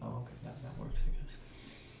J. Oh, okay, that works, I guess.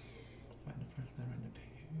 Find the first letter in the pair.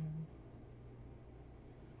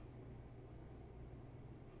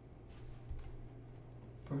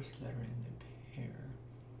 First letter in the pair.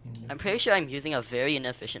 I'm pretty sure I'm using a very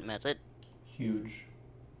inefficient method. Huge.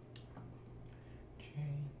 J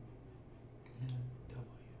and W.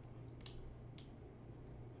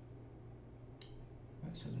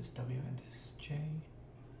 Right, so this W and this J.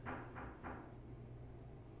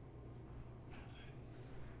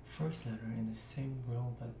 First letter in the same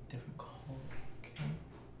row but different color. Okay,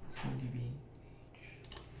 it's going to be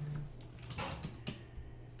H,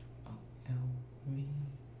 L, V.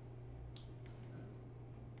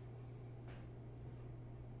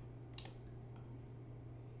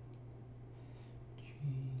 G,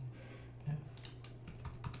 F.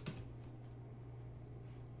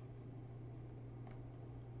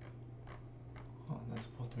 Oh, that's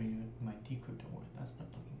supposed to be my decrypted word. That's not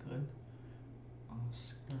looking good.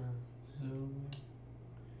 Oscar, Zulu,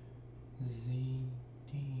 Z,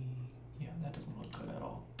 D. Yeah, that doesn't look good at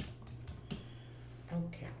all.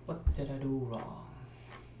 Okay, what did I do wrong?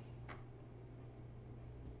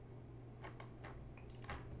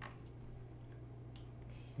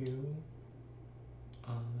 Q, I,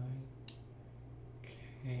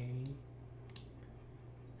 K,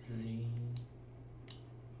 Z,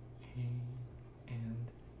 A,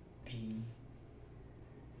 and B.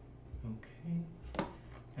 Okay.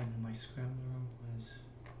 And my scrambler was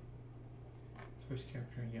first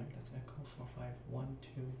character, yeah, that's echo 4, 5, 1,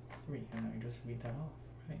 2, 3. And I just read that off,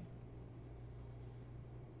 right?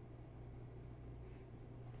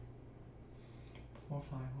 Four,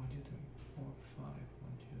 5, 1, 2, 3, 4, 5,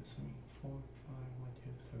 1, 2, 3, 4, 5, 1, 2,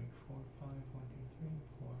 3, 4, 5, 1, 2, 3,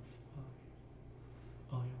 4, 5.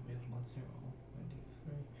 Oh yeah, we have 1, 0, 1, 2,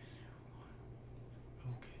 3.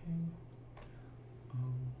 Okay. 1,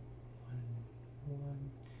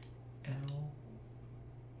 1, L.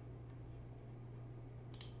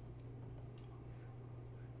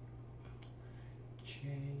 J.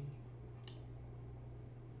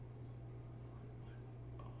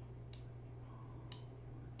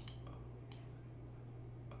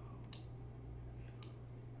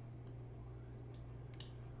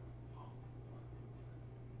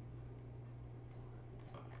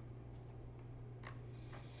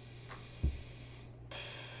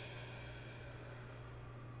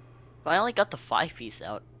 But I only got the 5 piece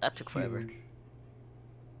out. That took forever.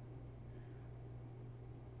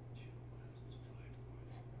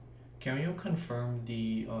 Can you confirm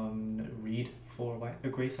the read for a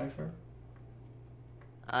gray cipher?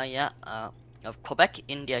 Yeah. Of Quebec,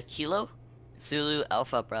 India, Kilo, Zulu,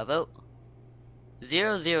 Alpha, Bravo,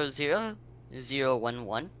 000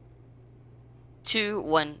 011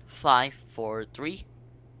 21543.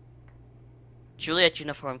 Juliet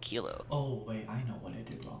Uniform Kilo. Oh wait, I know what I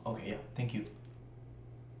did wrong. Okay, yeah, thank you.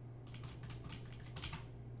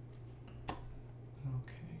 Okay.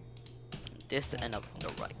 This and up on the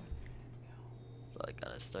right. So I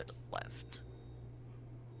gotta start left.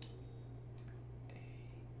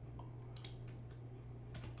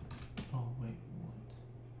 Oh wait, what?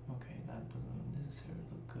 Okay, that doesn't necessarily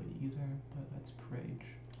look good either, but let's Prage.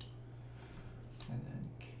 And then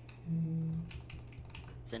K.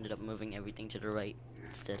 Just ended up moving everything to the right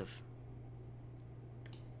instead of.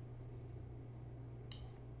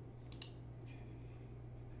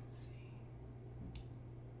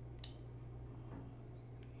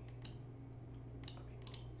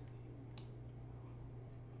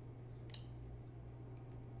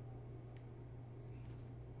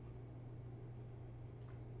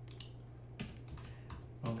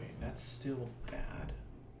 Okay, that's still bad.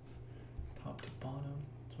 Top to bottom,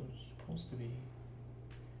 so it's supposed to be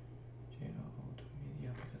JLO,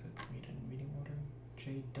 yeah, because it's reading order.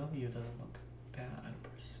 JW doesn't look bad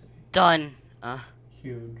per se. Done.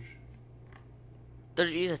 Huge.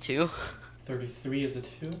 30 is a 2. 33 is a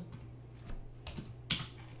 2.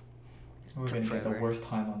 We're Took gonna forever. get the worst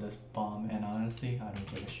time on this bomb, and honestly, I don't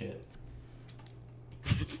give a shit.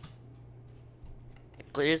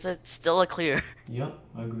 Clear is still a clear. Yup,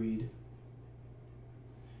 agreed.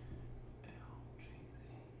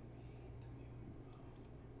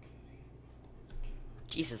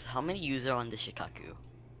 Jesus, how many users are on the Shikaku?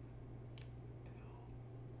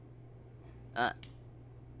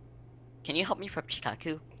 Can you help me prep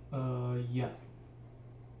Shikaku? Yeah.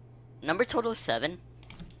 Number total is 7.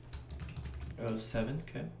 7,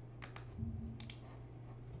 okay.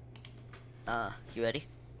 You ready?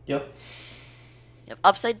 Yep. Yep.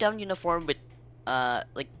 Upside down uniform with,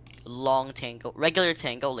 like, long tango, regular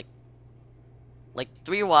tango, like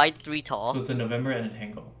 3 wide, 3 tall. So it's a November and a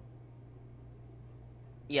tango.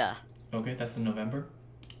 Yeah. Okay, that's the November.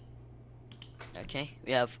 Okay.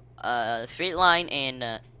 We have, straight line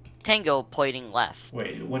and, tango pointing left.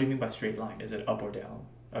 Wait, what do you mean by straight line? Is it up or down?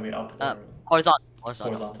 I mean up or Horizontal.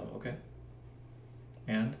 horizontal, okay.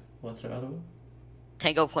 And what's the other one?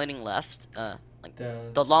 Tango pointing left. Like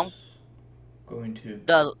That's the long. going to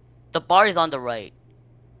The bar is on the right.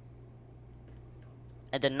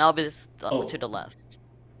 And the knob is to the left.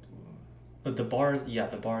 The bar, yeah,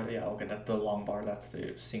 okay, that's the long bar, that's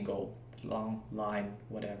the single long line,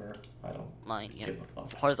 whatever. I don't Line, yeah. give a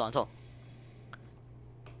fuck. Horizontal.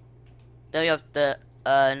 Then we have the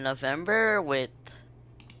November with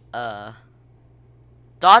dot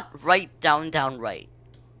right down right.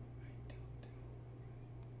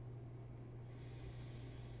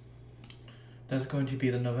 That's going to be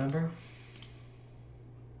the November.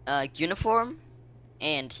 Uniform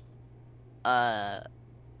and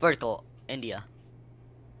vertical India.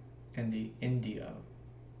 And the India.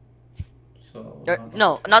 So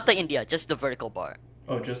No, not the India, just the vertical bar.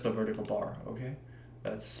 Oh, just the vertical bar. Okay,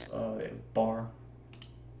 that's bar.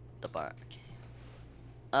 The bar.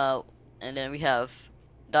 Okay. And then we have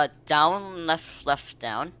the down left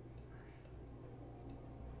down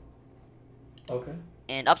Okay,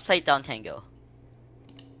 and upside down tango.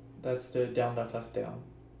 that's the down left down.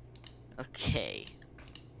 Okay.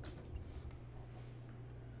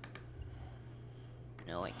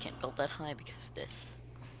 No, I can't build that high because of this.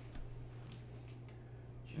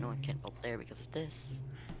 No, I can't build there because of this.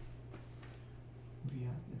 Yeah,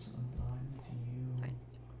 it's aligned with you. Right.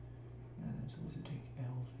 And it's supposed to take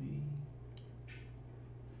LV.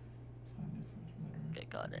 Find the first letter. Okay,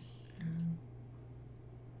 got it.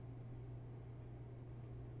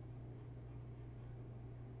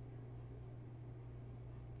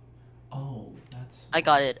 Oh, that's. I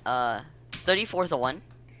got it. 34 is a 1.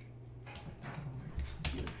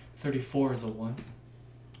 34 is a 1.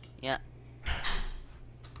 Yeah.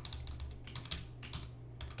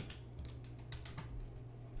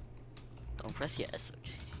 Don't press yes.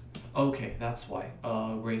 Okay. Okay, that's why.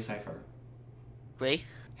 Gray cipher. Gray.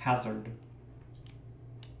 Hazard.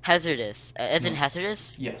 Hazardous. As in No.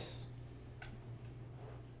 hazardous? Yes.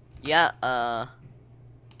 Yeah,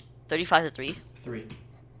 35 to 3. 3.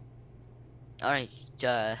 Alright,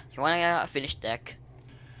 you wanna finish deck?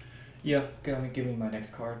 Yeah, give me my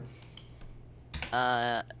next card.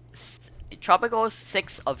 Tropical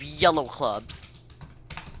 6 of yellow clubs.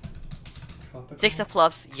 Tropical. 6 of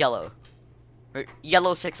clubs, yellow. Or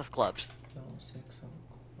yellow 6 of clubs. Yellow 6 of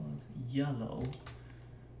clubs. yellow.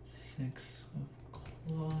 6 of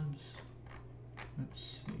clubs. Let's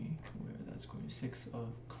see where that's going. 6 of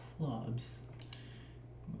clubs.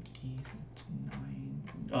 Move E to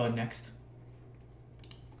 9. Next.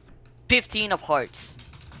 15 of hearts.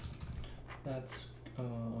 That's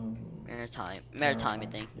Maritime, I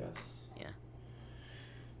think. Yes. Yeah.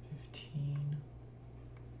 15.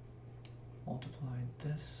 Multiply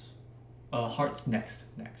this. Hearts next.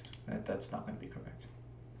 That's not gonna be correct.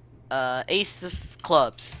 Ace of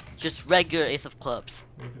clubs. Just regular ace of clubs.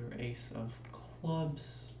 Regular ace of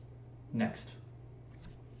clubs. Next.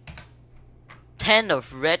 10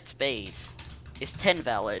 of red spades. Is 10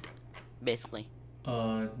 valid? Basically.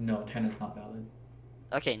 No, 10 is not valid.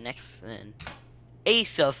 Okay, next then.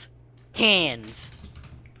 Ace of hands.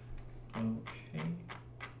 Okay.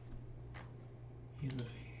 Ace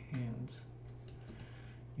of hands.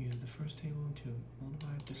 Use the first table to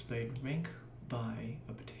multiply displayed rank by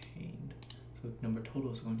obtained. So number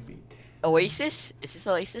total is going to be 10. Oasis? Is this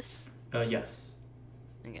Oasis? Yes.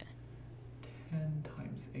 Okay. 10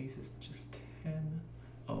 times ace is just 10.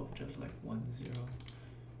 Oh, just like 1 0.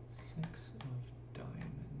 6 of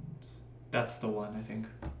diamonds. That's the one, I think.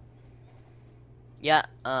 Yeah,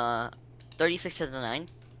 36 to the 9.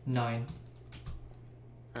 9.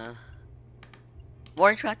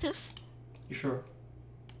 More interactives? You sure?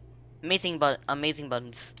 Amazing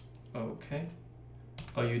buttons. Okay.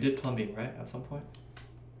 Oh, you did plumbing, right? At some point?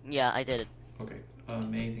 Yeah, I did it. Okay.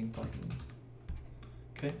 Amazing button.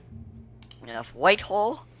 Okay. We have white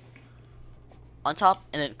hole on top,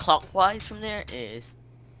 and then clockwise from there is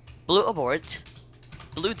blue abort,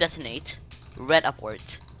 blue detonate, red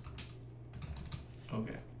abort.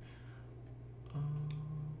 Okay.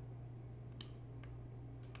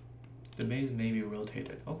 The maze may be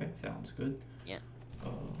rotated. Okay, sounds good. Yeah.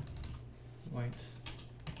 White.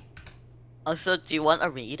 Also, do you want a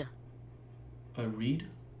read? A read?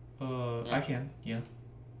 Yeah. I can, yeah.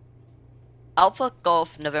 Alpha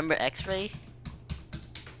Golf November X-ray.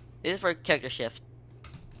 This is for character shift.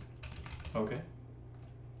 Okay.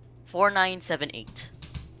 4978.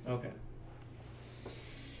 Okay.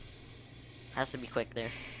 Has to be quick there.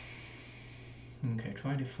 Okay,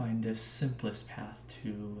 trying to find the simplest path to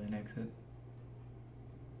an exit.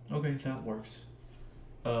 Okay, that works.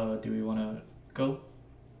 Do we want to go?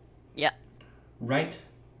 Yeah. Right,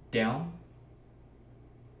 down.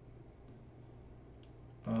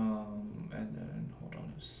 And then hold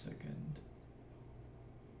on a second.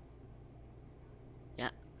 Yeah.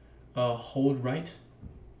 Hold right.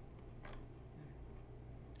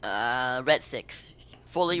 Red 6.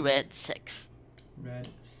 Fully red 6. Red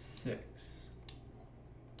 6.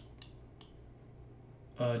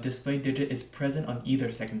 Display digit is present on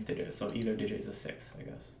either second's digit, so either digit is a 6, I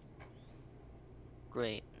guess.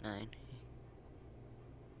 Great, 9.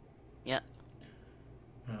 Yeah.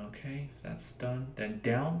 Okay, that's done. Then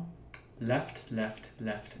down, left, left,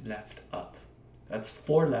 left, left, up. That's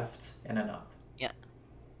 4 lefts and an up. Yeah.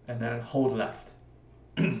 And then hold left.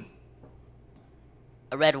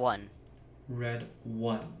 A red 1. Red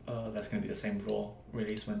 1. That's gonna be the same rule.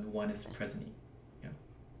 Release when 1 is present. Yeah.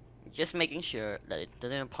 Just making sure that it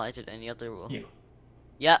doesn't apply to any other rule. Yeah.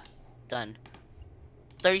 Yeah. Done.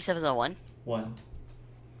 37 on 1. 1.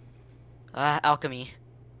 Alchemy.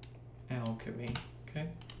 Alchemy. Okay.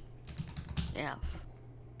 Yeah.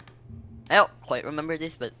 I don't quite remember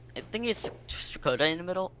this, but I think it's Strakoda in the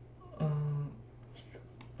middle.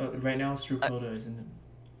 Right now, Strucoda is in the.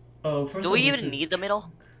 Oh, first. Do we even need the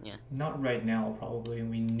middle? Yeah. Not right now, probably.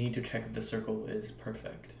 We need to check if the circle is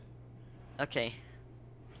perfect. Okay.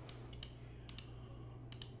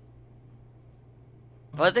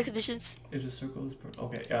 What are the conditions? If the circle is perfect.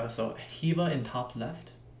 Okay, yeah, so Hiva in top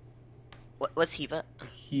left. What's Hiva?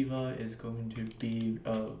 Hiva is going to be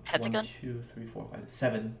Heptagon? 1, 2, 3, 4, 5,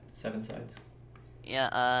 7. 7 sides.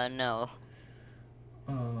 Yeah, no.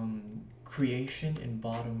 Creation in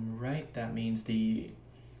bottom right, that means the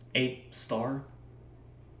 8 star.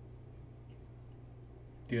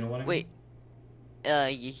 Do you know what I mean?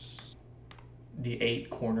 Wait. The 8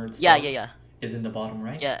 cornered star. Yeah. Is in the bottom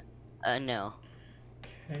right? Yeah, no.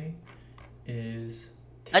 Okay. Is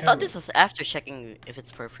I thought this was after checking if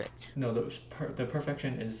it's perfect. No, the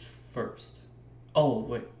perfection is first. Oh,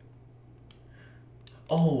 wait.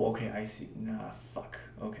 Oh, okay, I see. Nah, fuck.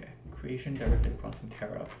 Okay. Creation directly crossing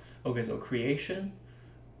Terra. Okay, so creation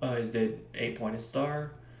is the 8-pointed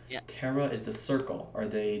star. Yeah. Terra is the circle. Are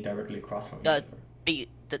they directly across from each other? The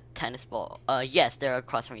tennis ball. Yes, they're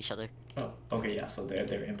across from each other. Oh, okay, yeah, so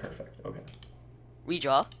they're imperfect. Okay.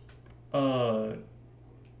 Redraw? No,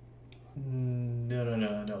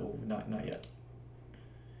 not yet.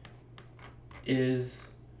 Is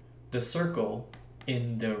the circle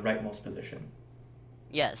in the rightmost position.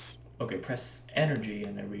 Yes. Okay, press energy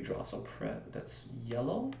and then redraw. So that's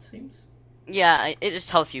yellow, it seems? Yeah, it just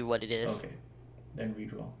tells you what it is. Okay, then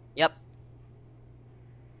redraw. Yep.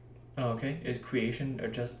 Oh, okay, is creation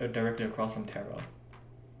just directly across from Terra?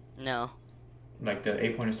 No. Like the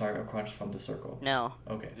 8-pointed star across from the circle? No.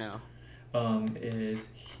 Okay. No. Is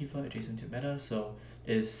Hiva adjacent to meta? So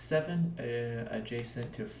is 7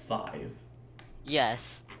 adjacent to 5?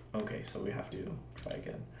 Yes. Okay, so we have to try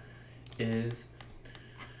again. Is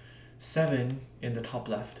 7 in the top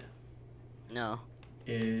left? No.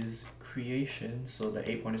 Is creation, so the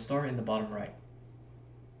 8-pointed star, in the bottom right?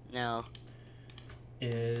 No.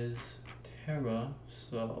 Is Terra,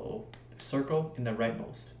 so circle, in the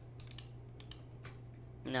rightmost?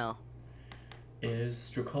 No.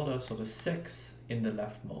 Is Stracoda, so the 6, in the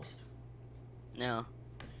leftmost? No.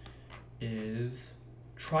 Is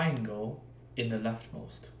triangle in the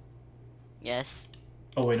leftmost? Yes.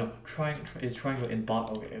 Oh wait, no. Is triangle in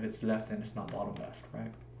bottom? Okay, if it's left, then it's not bottom left,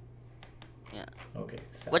 right? Yeah. Okay.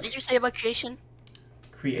 7. What did you say about creation?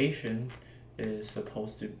 Creation is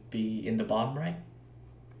supposed to be in the bottom right.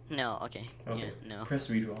 No. Okay. Okay. Yeah. No. Press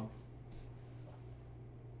redraw.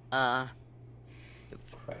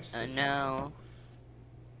 Christ. No.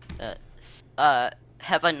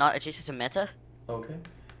 Have I not adjacent to meta? Okay.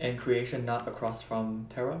 And creation not across from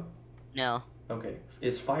Terra? No. Okay.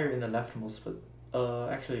 Is fire in the leftmost?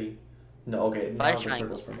 But actually, no. Okay. Fire Now the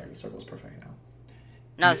triangle. circle's perfect. The circle's perfect now.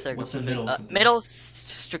 Not circle. What's the middle symbol? Middle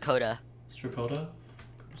Stracoda. Stracoda.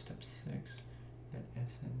 Go to step 6. Then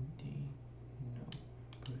S and D. No.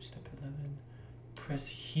 Go to step 11. Press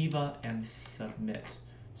Hiva and submit.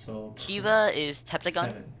 So Kiva is Heptagon.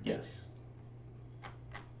 7. Yes.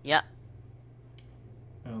 Yeah.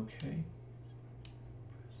 Okay.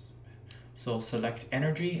 So select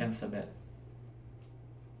energy and submit.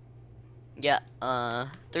 Yeah.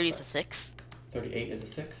 30 is a 6. 38 is a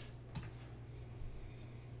 6.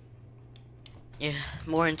 Yeah.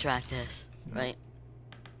 More interactive, right?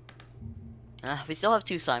 We still have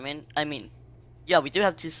 2 Simon. I mean, yeah, we do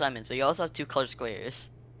have 2 Simons, but you also have 2 color squares.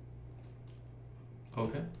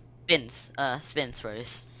 Okay. Spins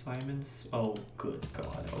first. Simon's. Oh, good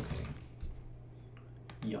God. Okay.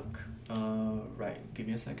 Yuck. Right. Give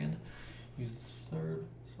me a second. Use the third.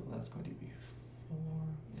 So that's going to be 4.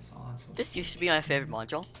 It's on. So This used to be my favorite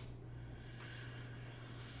module.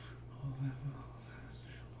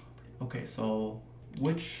 Okay, so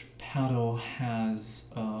which paddle has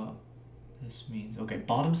this means okay,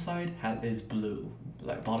 bottom side is blue.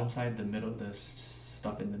 Like bottom side, the middle, the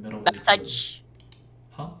stuff in the middle is Backside. blue.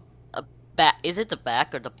 Huh? Back. Is it the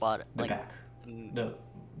back or the bottom? The like, back. the-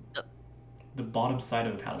 The bottom side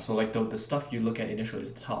of the paddle. So like the stuff you look at initially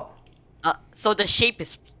is the top. So the shape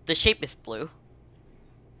is blue.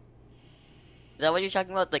 Is that what you're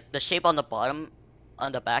talking about? Like the shape on the bottom,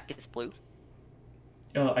 on the back is blue.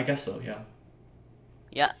 I guess so. Yeah.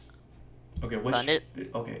 Yeah. Okay. Which? Found it.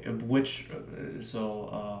 Okay. Which?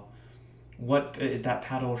 What is that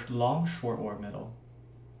paddle? Long, short, or middle?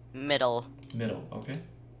 Middle. Middle. Okay.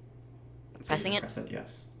 So Pressing it. Press it.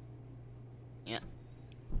 Yes. Yeah.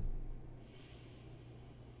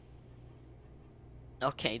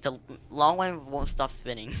 Okay, the long one won't stop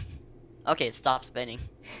spinning. Okay, it stopped spinning.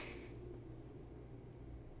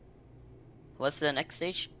 What's the next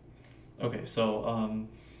stage? Okay, so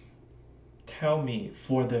tell me,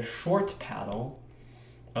 for the short paddle,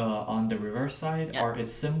 on the reverse side, Yeah. are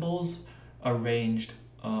its symbols arranged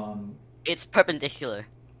It's perpendicular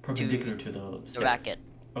perpendicular to the stick? racket.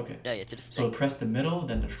 Okay. Yeah, to the stick. So press the middle,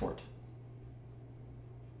 then the short.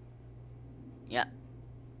 Yeah.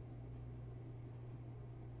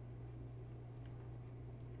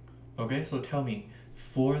 Okay, so tell me,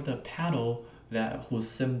 for the paddle whose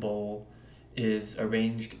symbol is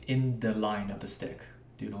arranged in the line of the stick,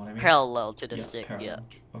 do you know what I mean? Parallel to the Yeah, stick. parallel.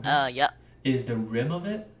 Yeah. Okay. Yeah. Is the rim of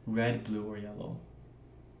it red, blue, or yellow?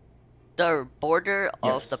 The border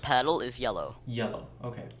of Yes. the paddle is yellow. Yellow.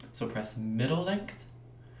 Okay. So press middle length,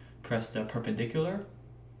 press the perpendicular,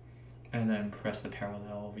 and then press the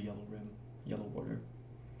parallel yellow rim, yellow border.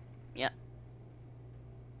 Yeah.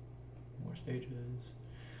 More stages.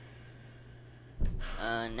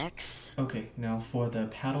 Next. Okay, now for the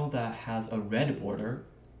paddle that has a red border,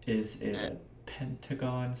 is it a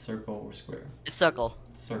pentagon, circle, or square? Circle.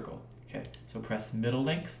 Circle. Okay, so press middle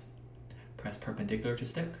length, press perpendicular to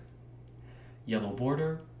stick, yellow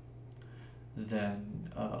border,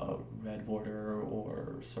 then red border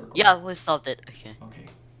or circle. Yeah, we solved it. Okay. Okay.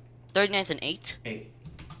 39 is an 8. 8.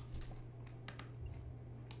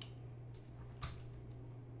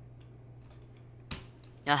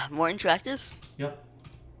 Yeah, more interactives. Yep.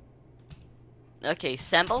 Okay,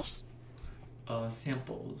 samples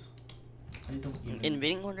Samples. I don't even. in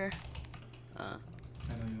reading order. I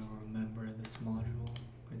don't even remember this module.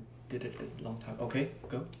 I did it a long time. Okay,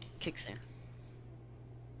 go. Kick snare.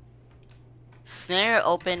 Snare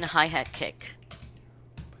open hi-hat kick.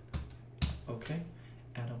 Okay.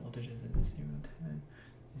 Add all digits in 0, 10,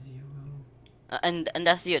 0. And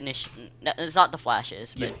that's the ignition. It's not the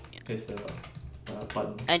flashes, Yeah, but yeah. it's the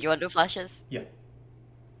buttons. And you want to do flashes? Yeah.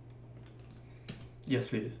 Yes,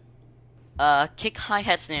 please. Kick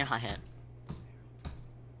hi-hat snare hi-hat.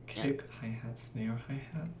 Kick, hi-hat, snare,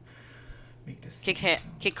 hi-hat. Make this Kick sound.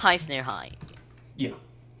 kick high snare high. Yeah.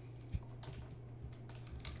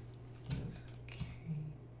 Okay.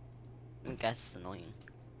 That's annoying.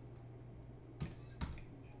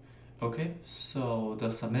 Okay, so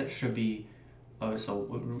the submit should be,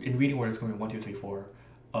 so in reading order it's going to be 1, 2, 3, 4.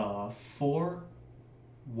 4,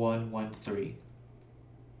 1, 1, 3.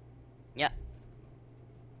 Yeah.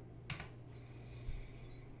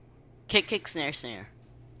 Kick snare snare.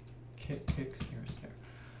 Kick, snare, snare.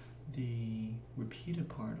 The repeated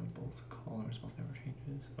part of both callers must never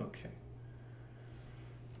changes. Okay.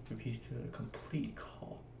 Repeats to the complete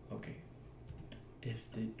call. Okay.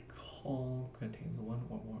 If the call contains one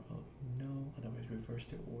or more of no, otherwise reverse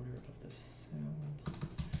the order of the sounds.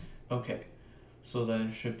 Okay. So then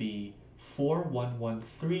it should be 4, 1, 1,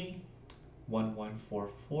 3, 1, 1, 4,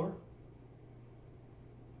 4.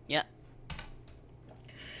 Yeah.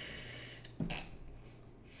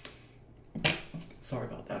 Sorry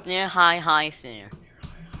about that. Snare high high snare. Snare,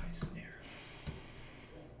 high, high, snare.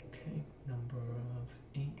 Okay, number of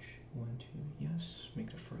H, 1, 2, yes. Make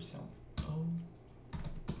the first sound O.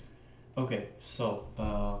 Okay, so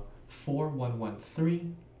 4, 1, 1,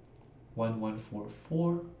 3, 1, 1, 4,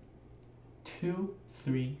 4, 2,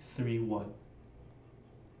 3, 3, 1.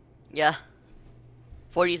 Yeah.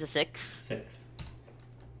 40 to 6. 6.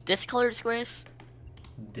 Discolored squares.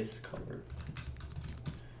 Discolored.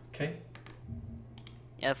 Okay.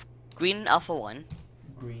 You have green alpha 1.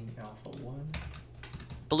 Green alpha 1.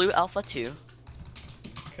 Blue alpha 2.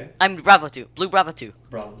 Okay. I'm Bravo 2. Blue Bravo 2.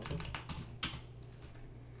 Bravo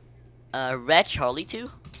 2. Red Charlie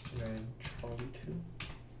 2. Red Charlie 2.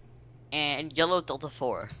 And yellow Delta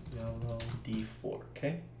 4. Yellow D4.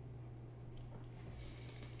 Okay.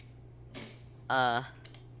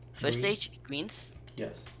 First Green. stage greens.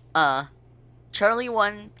 Yes. Charlie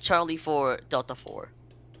 1, Charlie 4, Delta 4.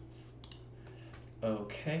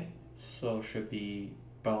 Okay. So should be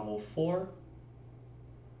Bravo 4,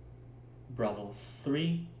 Bravo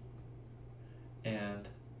 3, and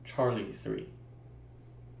Charlie 3.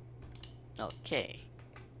 Okay.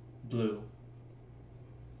 Blue.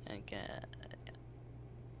 Okay.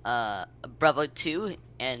 Bravo 2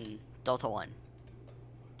 and Delta 1.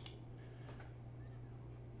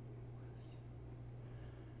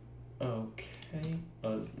 Okay.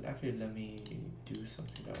 Actually, let me do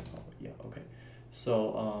something that will probably, yeah, okay.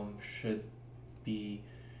 So, should be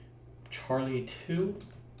Charlie 2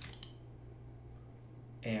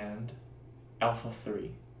 and Alpha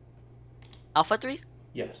 3. Alpha 3?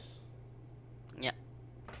 Yes. Yeah.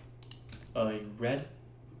 Red.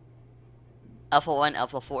 Alpha 1,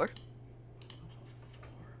 Alpha 4. Alpha 4.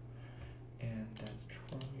 And that's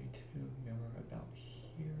Charlie 2. Remember about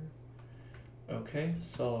here. Okay,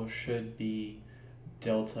 so should be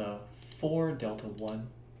Delta 4, Delta 1.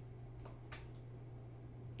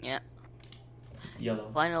 Yeah. Yellow.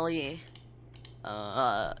 Finally,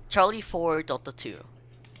 Charlie 4, Delta 2. 4,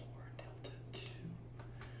 Delta 2.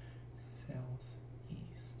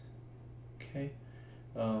 Southeast. Okay.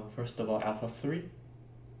 First of all, Alpha 3.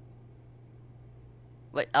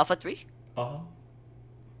 Wait, Alpha 3? Uh-huh.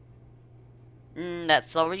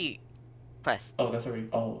 That's already pressed. Oh, that's already,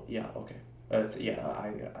 oh, yeah, okay. Yeah,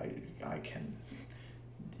 I can,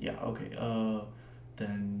 yeah, okay.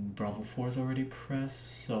 Then Bravo 4 is already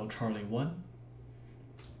pressed, so Charlie 1.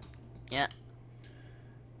 Yeah.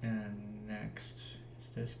 And next, is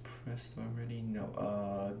this pressed already?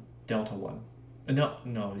 No, Delta 1.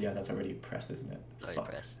 No, yeah, that's already pressed, isn't it? Already Fuck.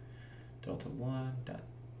 pressed. Delta 1,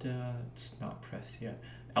 that's not pressed yet.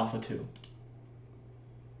 Alpha 2.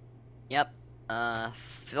 Yep.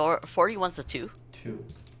 41's a 2. 2.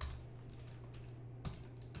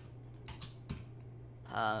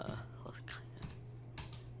 What kind of...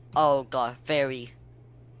 Oh god, very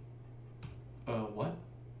What?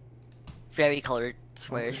 colored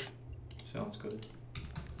squares. Okay. Sounds good.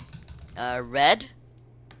 Red.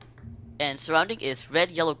 And surrounding is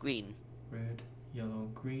red, yellow, green. Red, yellow,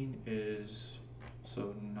 green is,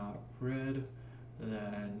 so not red,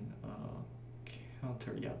 then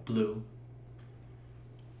counter, yeah, blue.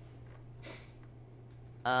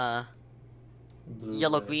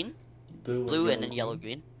 Yellow with, green. Blue with Blue yellow and then green yellow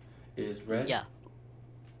green. is red. Yeah.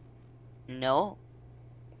 No.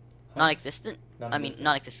 Huh? Non-existent. I mean, Non-existent?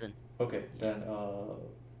 non-existent. Okay, then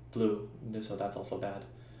blue. So that's also bad.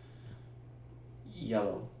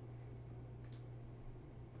 Yellow.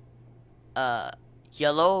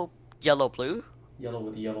 Yellow, yellow, blue. Yellow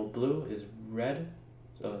with yellow blue is red.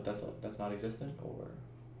 So that's not existent. Or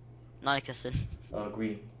Non-existent.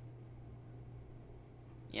 green.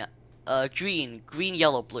 Yeah. Green, green,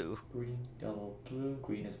 yellow, blue. Green, yellow, blue.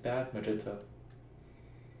 Green is bad. Magenta.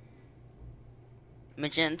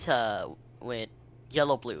 Magenta with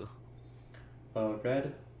yellow, blue.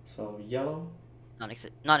 Red. So yellow.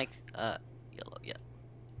 Yellow,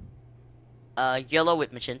 yeah. Yellow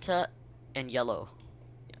with magenta and yellow.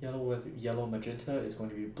 Yellow with yellow magenta is going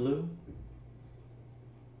to be blue.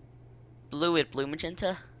 Blue with blue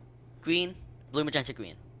magenta. Green, blue magenta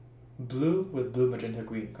green. Blue with blue magenta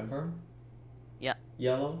green. Confirm? Yeah.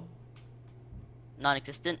 Yellow.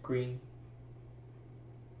 Non-existent. Green.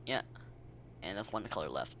 Yeah. And that's one color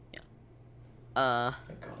left. Yeah.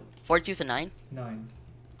 Thank God. 42 to 9. 9.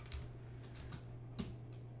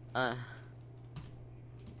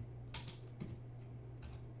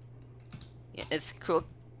 Yeah, it's cruel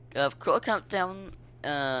countdown,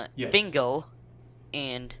 Yes. bingo,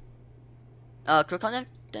 and cruel countdown.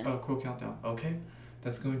 Oh, cool countdown. Okay.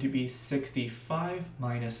 That's going to be 65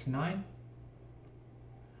 minus 9.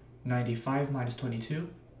 95 minus 22.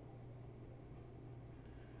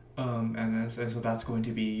 And so that's going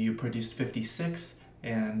to be, you produced 56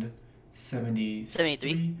 and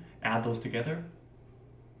 73. Add those together.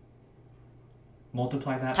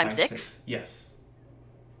 Multiply that Times by 6? Yes.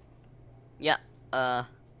 Yeah.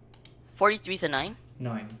 43 to 9.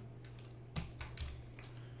 9.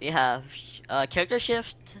 You have character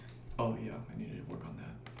shift. Oh yeah, I need to work on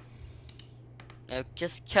that.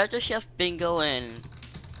 Just character shift, bingo, and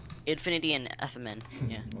infinity and FMN.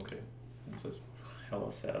 Yeah. Okay. That's a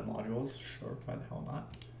hella set of modules. Sure, why the hell not?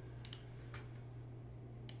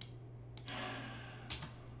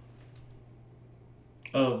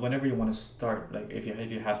 Whenever you want to start, like if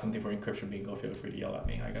you have something for encryption bingo, feel free to yell at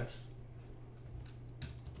me, I guess.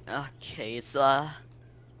 Okay, it's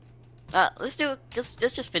let's do let's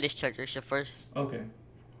just finish character shift first. Okay.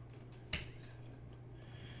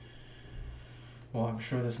 Well, I'm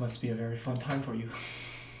sure this must be a very fun time for you.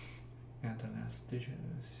 And the last digit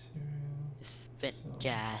is 0. It's vent So-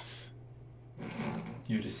 gas.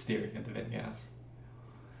 You're just staring at the vent gas.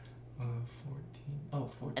 14. Oh,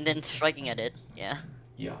 14. And then striking at it. Yeah.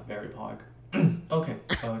 Yeah, very pog. Okay,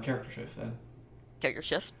 character shift then. Character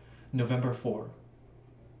shift. November 4.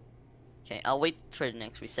 Okay, I'll wait for the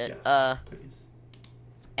next reset. Yes, please.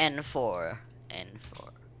 N4.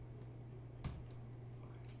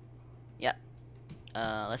 Yep.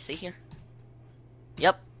 Let's see here.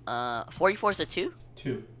 Yep. 44 is a 2.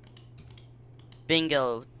 2.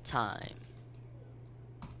 Bingo time.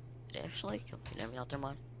 Did it actually complete every other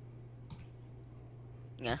mod?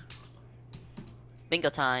 Yeah. Bingo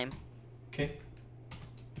time. Okay.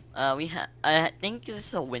 I think this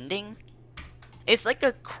is a winding. It's like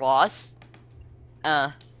a cross.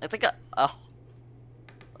 It's like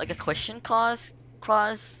a question cross,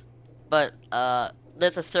 but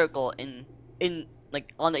there's a circle in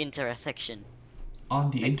like on the intersection. On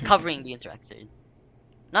the Like intersection. covering the intersection.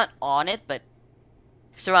 Not on it, but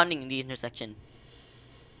surrounding the intersection.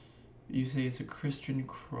 You say it's a Christian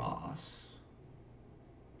cross.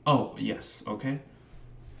 Oh, yes, okay.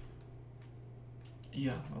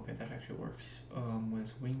 Yeah, okay, that actually works.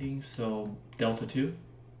 With wingding, so delta 2.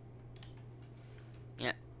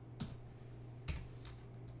 Yeah.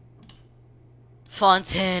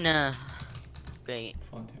 Fontana. Great.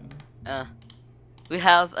 Fontana. We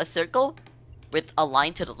have a circle with a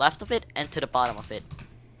line to the left of it and to the bottom of it.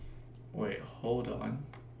 Wait, hold on.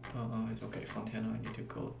 It's okay, Fontana, I need to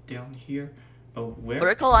go down here. Oh, where?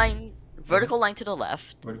 Vertical line to the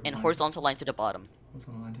left Vertical and line. horizontal line to the bottom.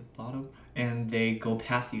 Horizontal line to the bottom. And they go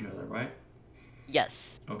past each other, right?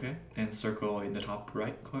 Yes. Okay, and circle in the top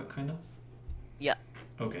right, kind of? Yeah.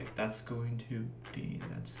 Okay, that's going to be,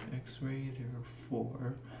 that's X-ray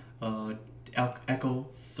 04, Echo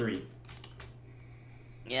 3.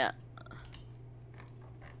 Yeah.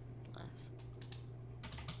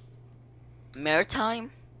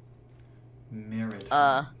 Maritime.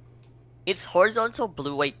 Maritime. It's horizontal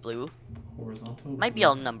blue, white, blue. Horizontal Might be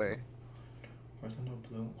blue. a number. Horizontal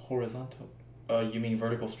blue. Horizontal. You mean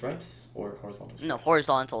vertical stripes or horizontal stripes? No,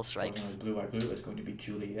 horizontal stripes. Horizontal blue, white, blue is going to be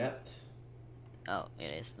Juliet. Oh,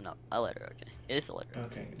 it is. No, a letter. Okay, it is a letter.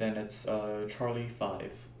 Okay, then it's Charlie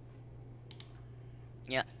 5.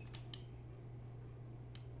 Yeah.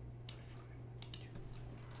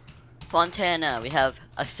 Fontana, we have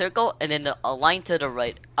a circle and then a line to the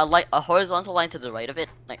right, a horizontal line to the right of it.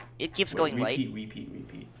 Like it keeps going right.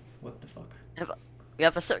 Repeat. What the fuck? We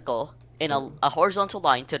have a circle and Circle. a horizontal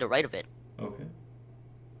line to the right of it. Okay.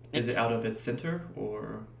 Is it out of its center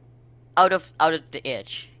or? Out of the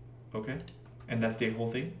edge. Okay. And that's the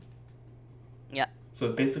whole thing? Yeah.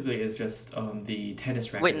 So basically it's just the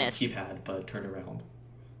tennis racket Witness. keypad, but turned around.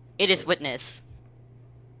 It is witness.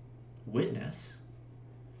 Witness?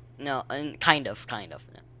 No, and kind of, no,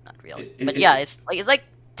 not really. But it's yeah, it's like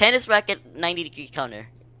tennis racket 90-degree counter.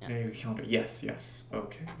 Yeah. 90-degree counter. Yes.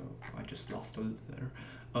 Okay. Oh, I just lost the letter.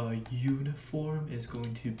 Uniform is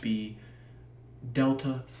going to be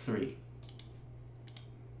Delta 3.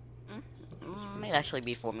 Might actually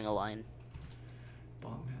be forming a line.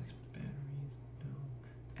 Bomb has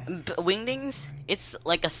batteries. No. Wingdings, it's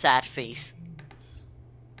like a sad face.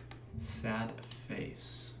 Sad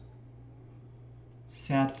face.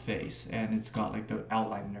 Sad face, and it's got like the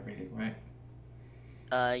outline and everything, right?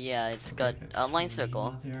 Yeah, it's got outline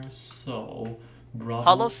circle. There, so Bravo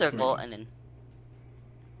Hollow circle, 3. and then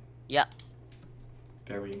yeah.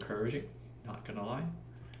 Very encouraging. Not gonna lie.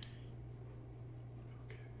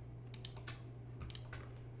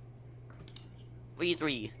 Okay.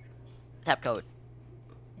 3-3. Tap code.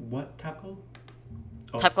 What tap code?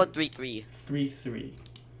 Oh, Tap code 3-3. 3-3.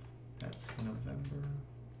 That's November.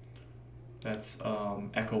 That's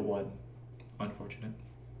Echo 1. Unfortunate.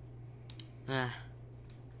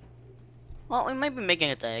 Well, we might be making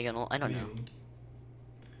a diagonal. I don't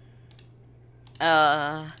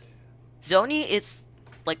know. Zoni is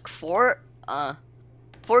like four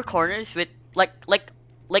corners with like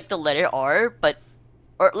the letter R, but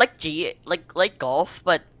or like G, like golf,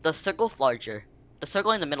 but the circle's larger. The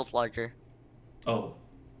circle in the middle's larger. Oh.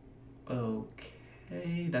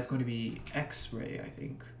 Okay. That's going to be X-ray, I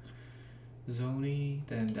think. Zoni,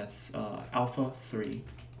 then that's Alpha 3.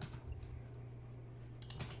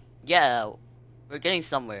 Yeah, we're getting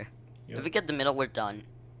somewhere. Yep. If we get the middle, we're done.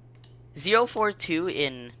 042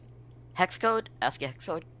 in hex code, ASCII hex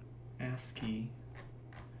code. ASCII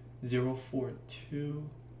 042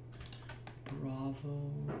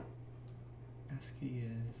 Bravo. ASCII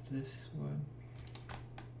is this one.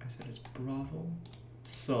 I said it's Bravo.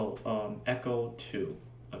 So Echo 2.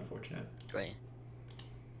 Unfortunate. Great.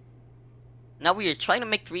 Now we are trying to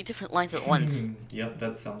make 3 different lines at once. Yep,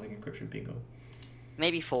 that sounds like encryption bingo.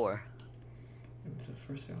 Maybe 4. If the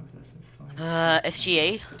first value is less than 5.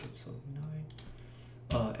 SGA. So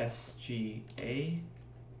 9. SGA.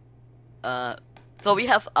 So we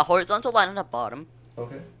have a horizontal line on the bottom.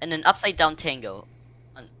 Okay. And an upside down tango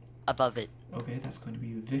above it. Okay, that's going to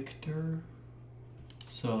be Victor.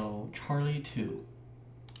 So Charlie 2.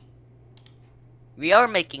 We are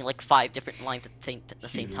making like 5 different lines at the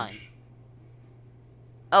same time.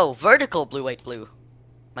 Oh, vertical blue, white, blue.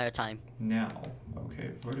 Maritime. Now,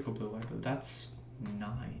 okay, vertical blue, white, blue. That's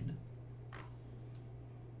 9.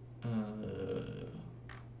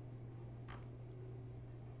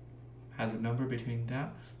 Has a number between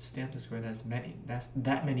that. Stamped a square that's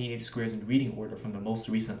that many 8 squares in reading order from the most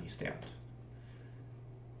recently stamped.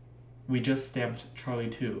 We just stamped Charlie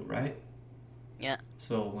 2, right? Yeah.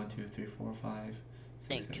 So 1, 2, 3, 4, 5,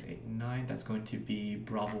 6, 7, 8, 9. That's going to be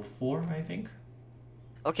Bravo 4, I think.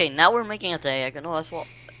 Okay, now we're making a diagonal as well.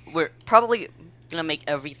 We're probably gonna make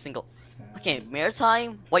every single. Okay,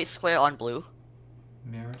 maritime, white square on blue.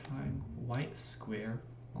 Maritime, white square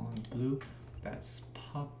on blue. That's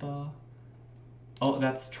Papa. Oh,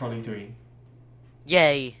 that's Charlie 3.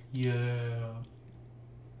 Yay. Yeah.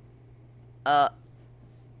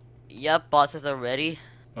 Yep, bosses are ready.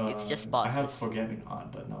 It's just bosses. I have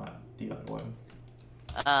Forget-Me-Not, but not the other one.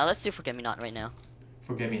 Let's do Forget-Me-Not right now.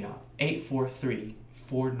 Forget-Me-Not. 843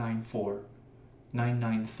 494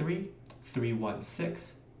 993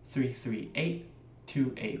 316 338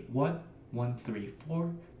 281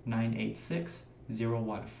 134 986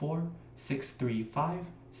 014 635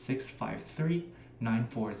 653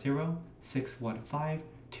 940 615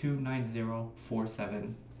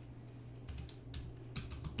 29047.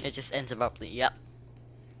 It just ends abruptly. Yep.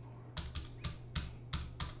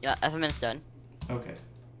 Yeah, FMN's done. Okay.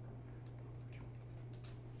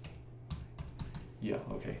 Yeah,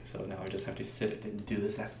 okay. So now I just have to sit and do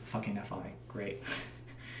this fucking FI. Great.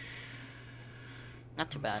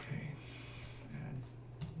 Not too bad. Okay.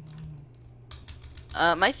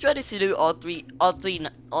 My strat is to do all three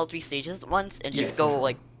stages at once and just go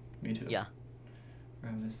like. Me too. Yeah.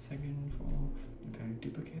 Grab the second for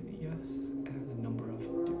duplicate, yes, and the number of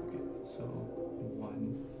duplicates. So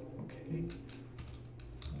 1. Okay.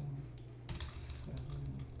 4, 7,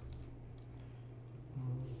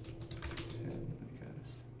 10, I guess.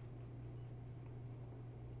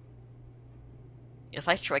 If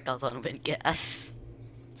I strike out on wind gas.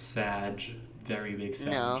 Sag. Very big Sag.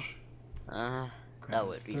 No. Grab That a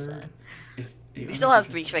would be third. sad. If the We other still have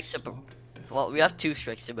digits 3 were strikes to burn. swapped Well, we have 2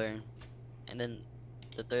 strikes to burn. And then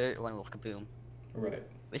the third one will kaboom. Right.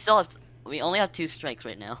 We only have 2 strikes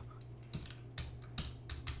right now.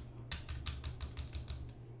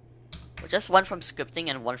 Just one from scripting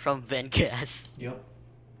and one from Vengas. Yep.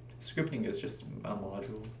 Scripting is just a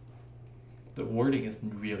module. The wording is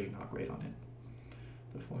really not great on it.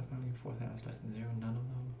 The fourth has less than 0, none of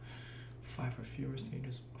them. 5 or fewer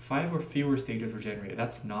stages. 5 or fewer stages were generated.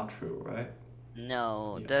 That's not true, right?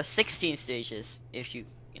 No, Yeah. there's 16 stages if you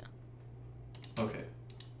Okay.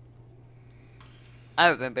 I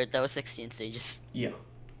remember there was 16 stages. Yeah.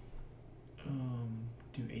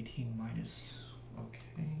 Do 18 minus.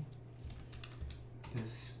 Okay. This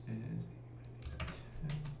is 10.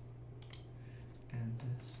 And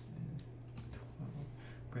this is 12.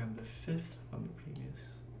 Grab the fifth from the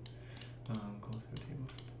previous. Go through the table.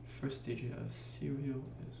 First digit of serial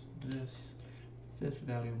is this. Fifth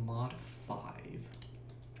value mod 5.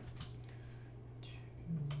 2.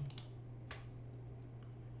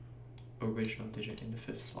 Original digit in the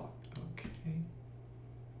fifth slot. Okay.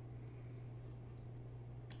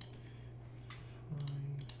 5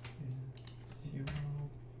 is 0.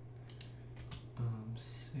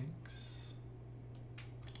 6.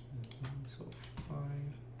 So 5.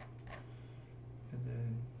 And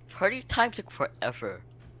then Party time took forever.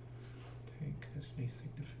 take this least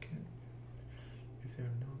significant if there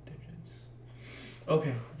are no digits.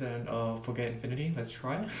 Okay, then forget infinity. Let's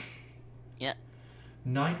try. Yeah.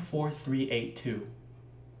 94382.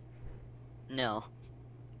 No.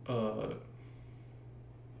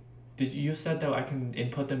 Did you said that I can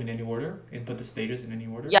input them in any order? Input the stages in any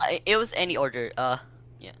order? Yeah, it was any order.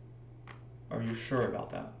 Yeah. Are you sure about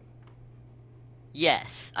that?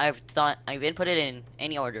 Yes, I've input it in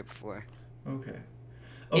any order before. Okay.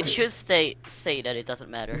 It should say that it doesn't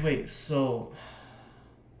matter. Wait, so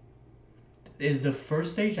is the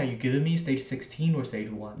first stage that you given me stage 16 or stage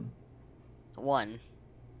 1? 1.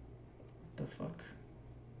 The fuck?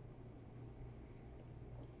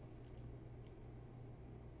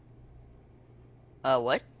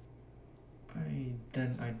 What?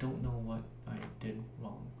 I don't know what I did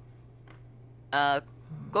wrong.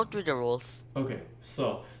 Go through the rules. Okay,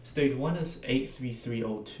 so stage 1 is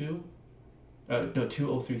 83302. No,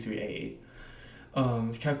 203388.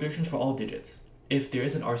 Calculations for all digits. If there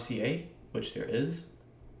is an RCA, which there is,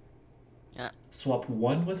 Yeah. swap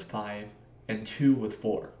 1 with 5 and 2 with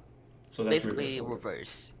 4. So that's Basically reverse order.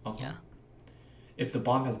 reverse. Yeah. If the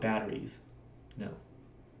bomb has batteries, no.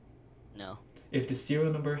 No. If the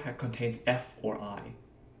serial number contains F or I.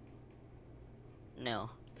 No.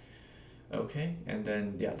 Okay, and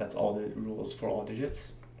then yeah, that's all the rules for all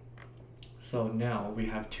digits. So now we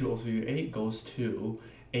have 2038 goes to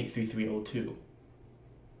 83302.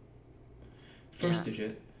 First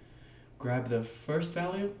digit, grab the first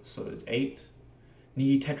value, so it's 8.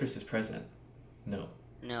 Needy Tetris is present. No.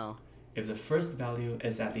 No. If the first value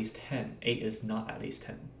is at least 10, 8 is not at least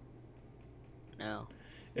 10. No.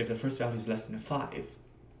 If the first value is less than 5,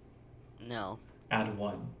 No. add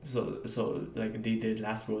 1. So like the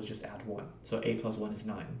last rule is just add 1. So 8 plus 1 is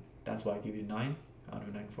 9. That's why I give you 9 out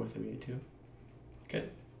of 94382. Okay.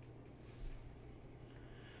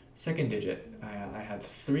 Second digit, I had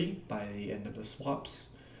 3 by the end of the swaps.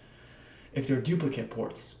 If they're duplicate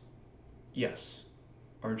ports, yes,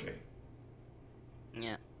 RJ.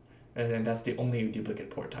 Yeah. And then that's the only duplicate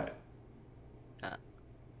port type.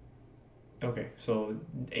 Okay, so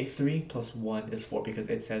A3 plus 1 is 4 because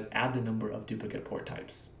it says add the number of duplicate port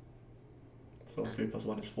types. So 3 plus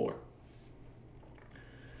 1 is 4.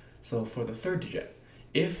 So for the third digit,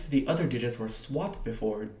 if the other digits were swapped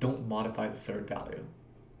before, don't modify the third value.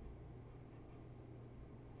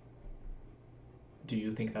 Do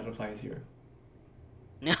you think that applies here?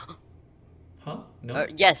 No. Huh? No?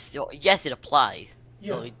 Yes, it applies.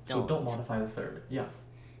 Yeah, So, so don't modify the third. Yeah.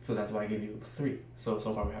 So that's why I gave you 3. So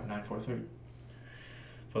far we have 943.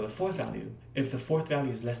 For the fourth value, if the fourth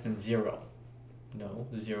value is less than 0, no,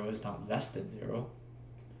 0 is not less than 0.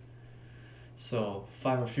 So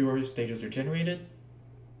 5 or fewer stages are generated?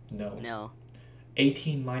 No. No.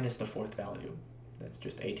 18 minus the fourth value. That's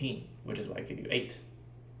just 18, which is why I give you 8.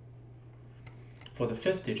 For the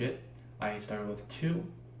fifth digit, I started with 2.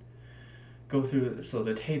 Go through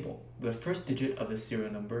the table. The first digit of the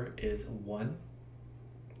serial number is 1.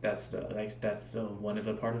 That's the one of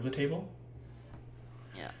the part of the table.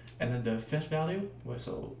 Yeah. And then the fifth value,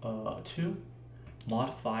 2,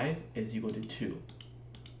 mod 5 is equal to 2.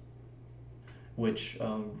 Which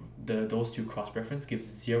those two cross-reference gives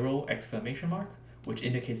 0 exclamation mark which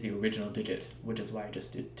indicates the original digit, which is why I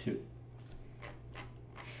just did 2.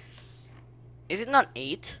 Is it not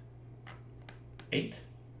 8? 8?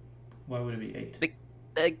 Why would it be 8?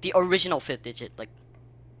 Like the original 5th digit, like.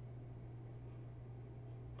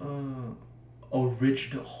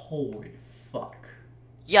 Original. Holy fuck.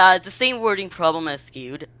 Yeah, the same wording problem as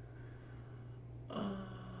skewed. Okay.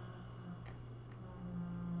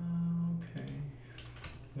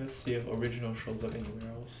 Let's see if original shows up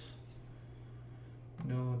anywhere else.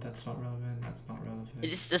 No, that's not relevant. That's not relevant.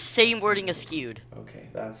 It's the same wording as skewed. Okay,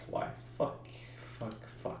 that's why. Fuck.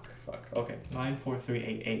 Okay,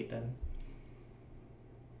 94388 then.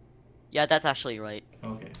 Yeah, that's actually right.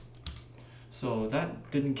 Okay. So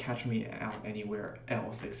that didn't catch me out anywhere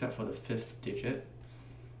else except for the 5th digit.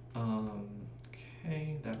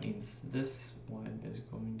 Okay, that means this one is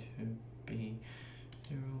going to be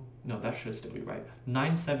 0. No, that should still be right.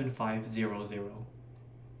 97500.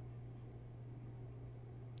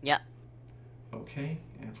 Yeah. Okay,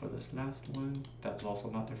 and for this last one, that's also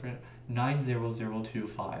not different.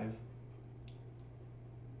 90025.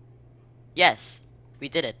 Yes, we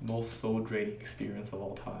did it. Most soul-draining experience of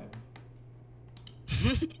all time.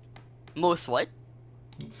 Most what?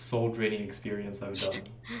 Soul-draining experience I've done.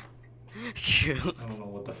 True. I don't know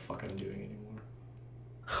what the fuck I'm doing anymore.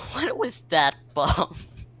 What was that, Bob?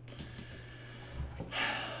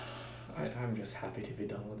 I'm just happy to be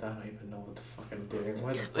done with that. I don't even know what the fuck I'm doing.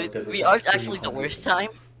 Why the fuck does We are actually the worst time.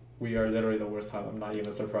 We are literally the worst time. I'm not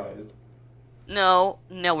even surprised. No,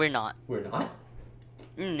 we're not. We're not?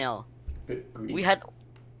 No. Agreed. We had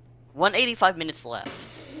 185 minutes left.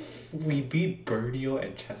 We beat Burnio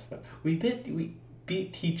and Chestnut. We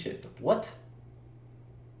beat Teach It. What?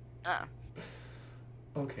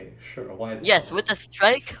 Okay, sure. Why? Yes, with the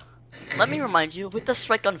strike. Let me remind you, with the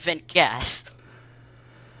strike on vent gas.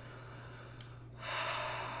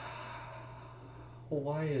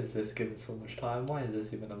 Why is this given so much time? Why is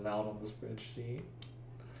this even allowed on the spreadsheet?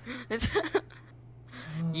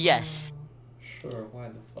 Yes. Sure, why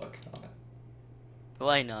the fuck not?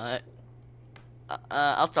 Why not?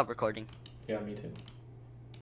 I'll stop recording. Yeah, me too.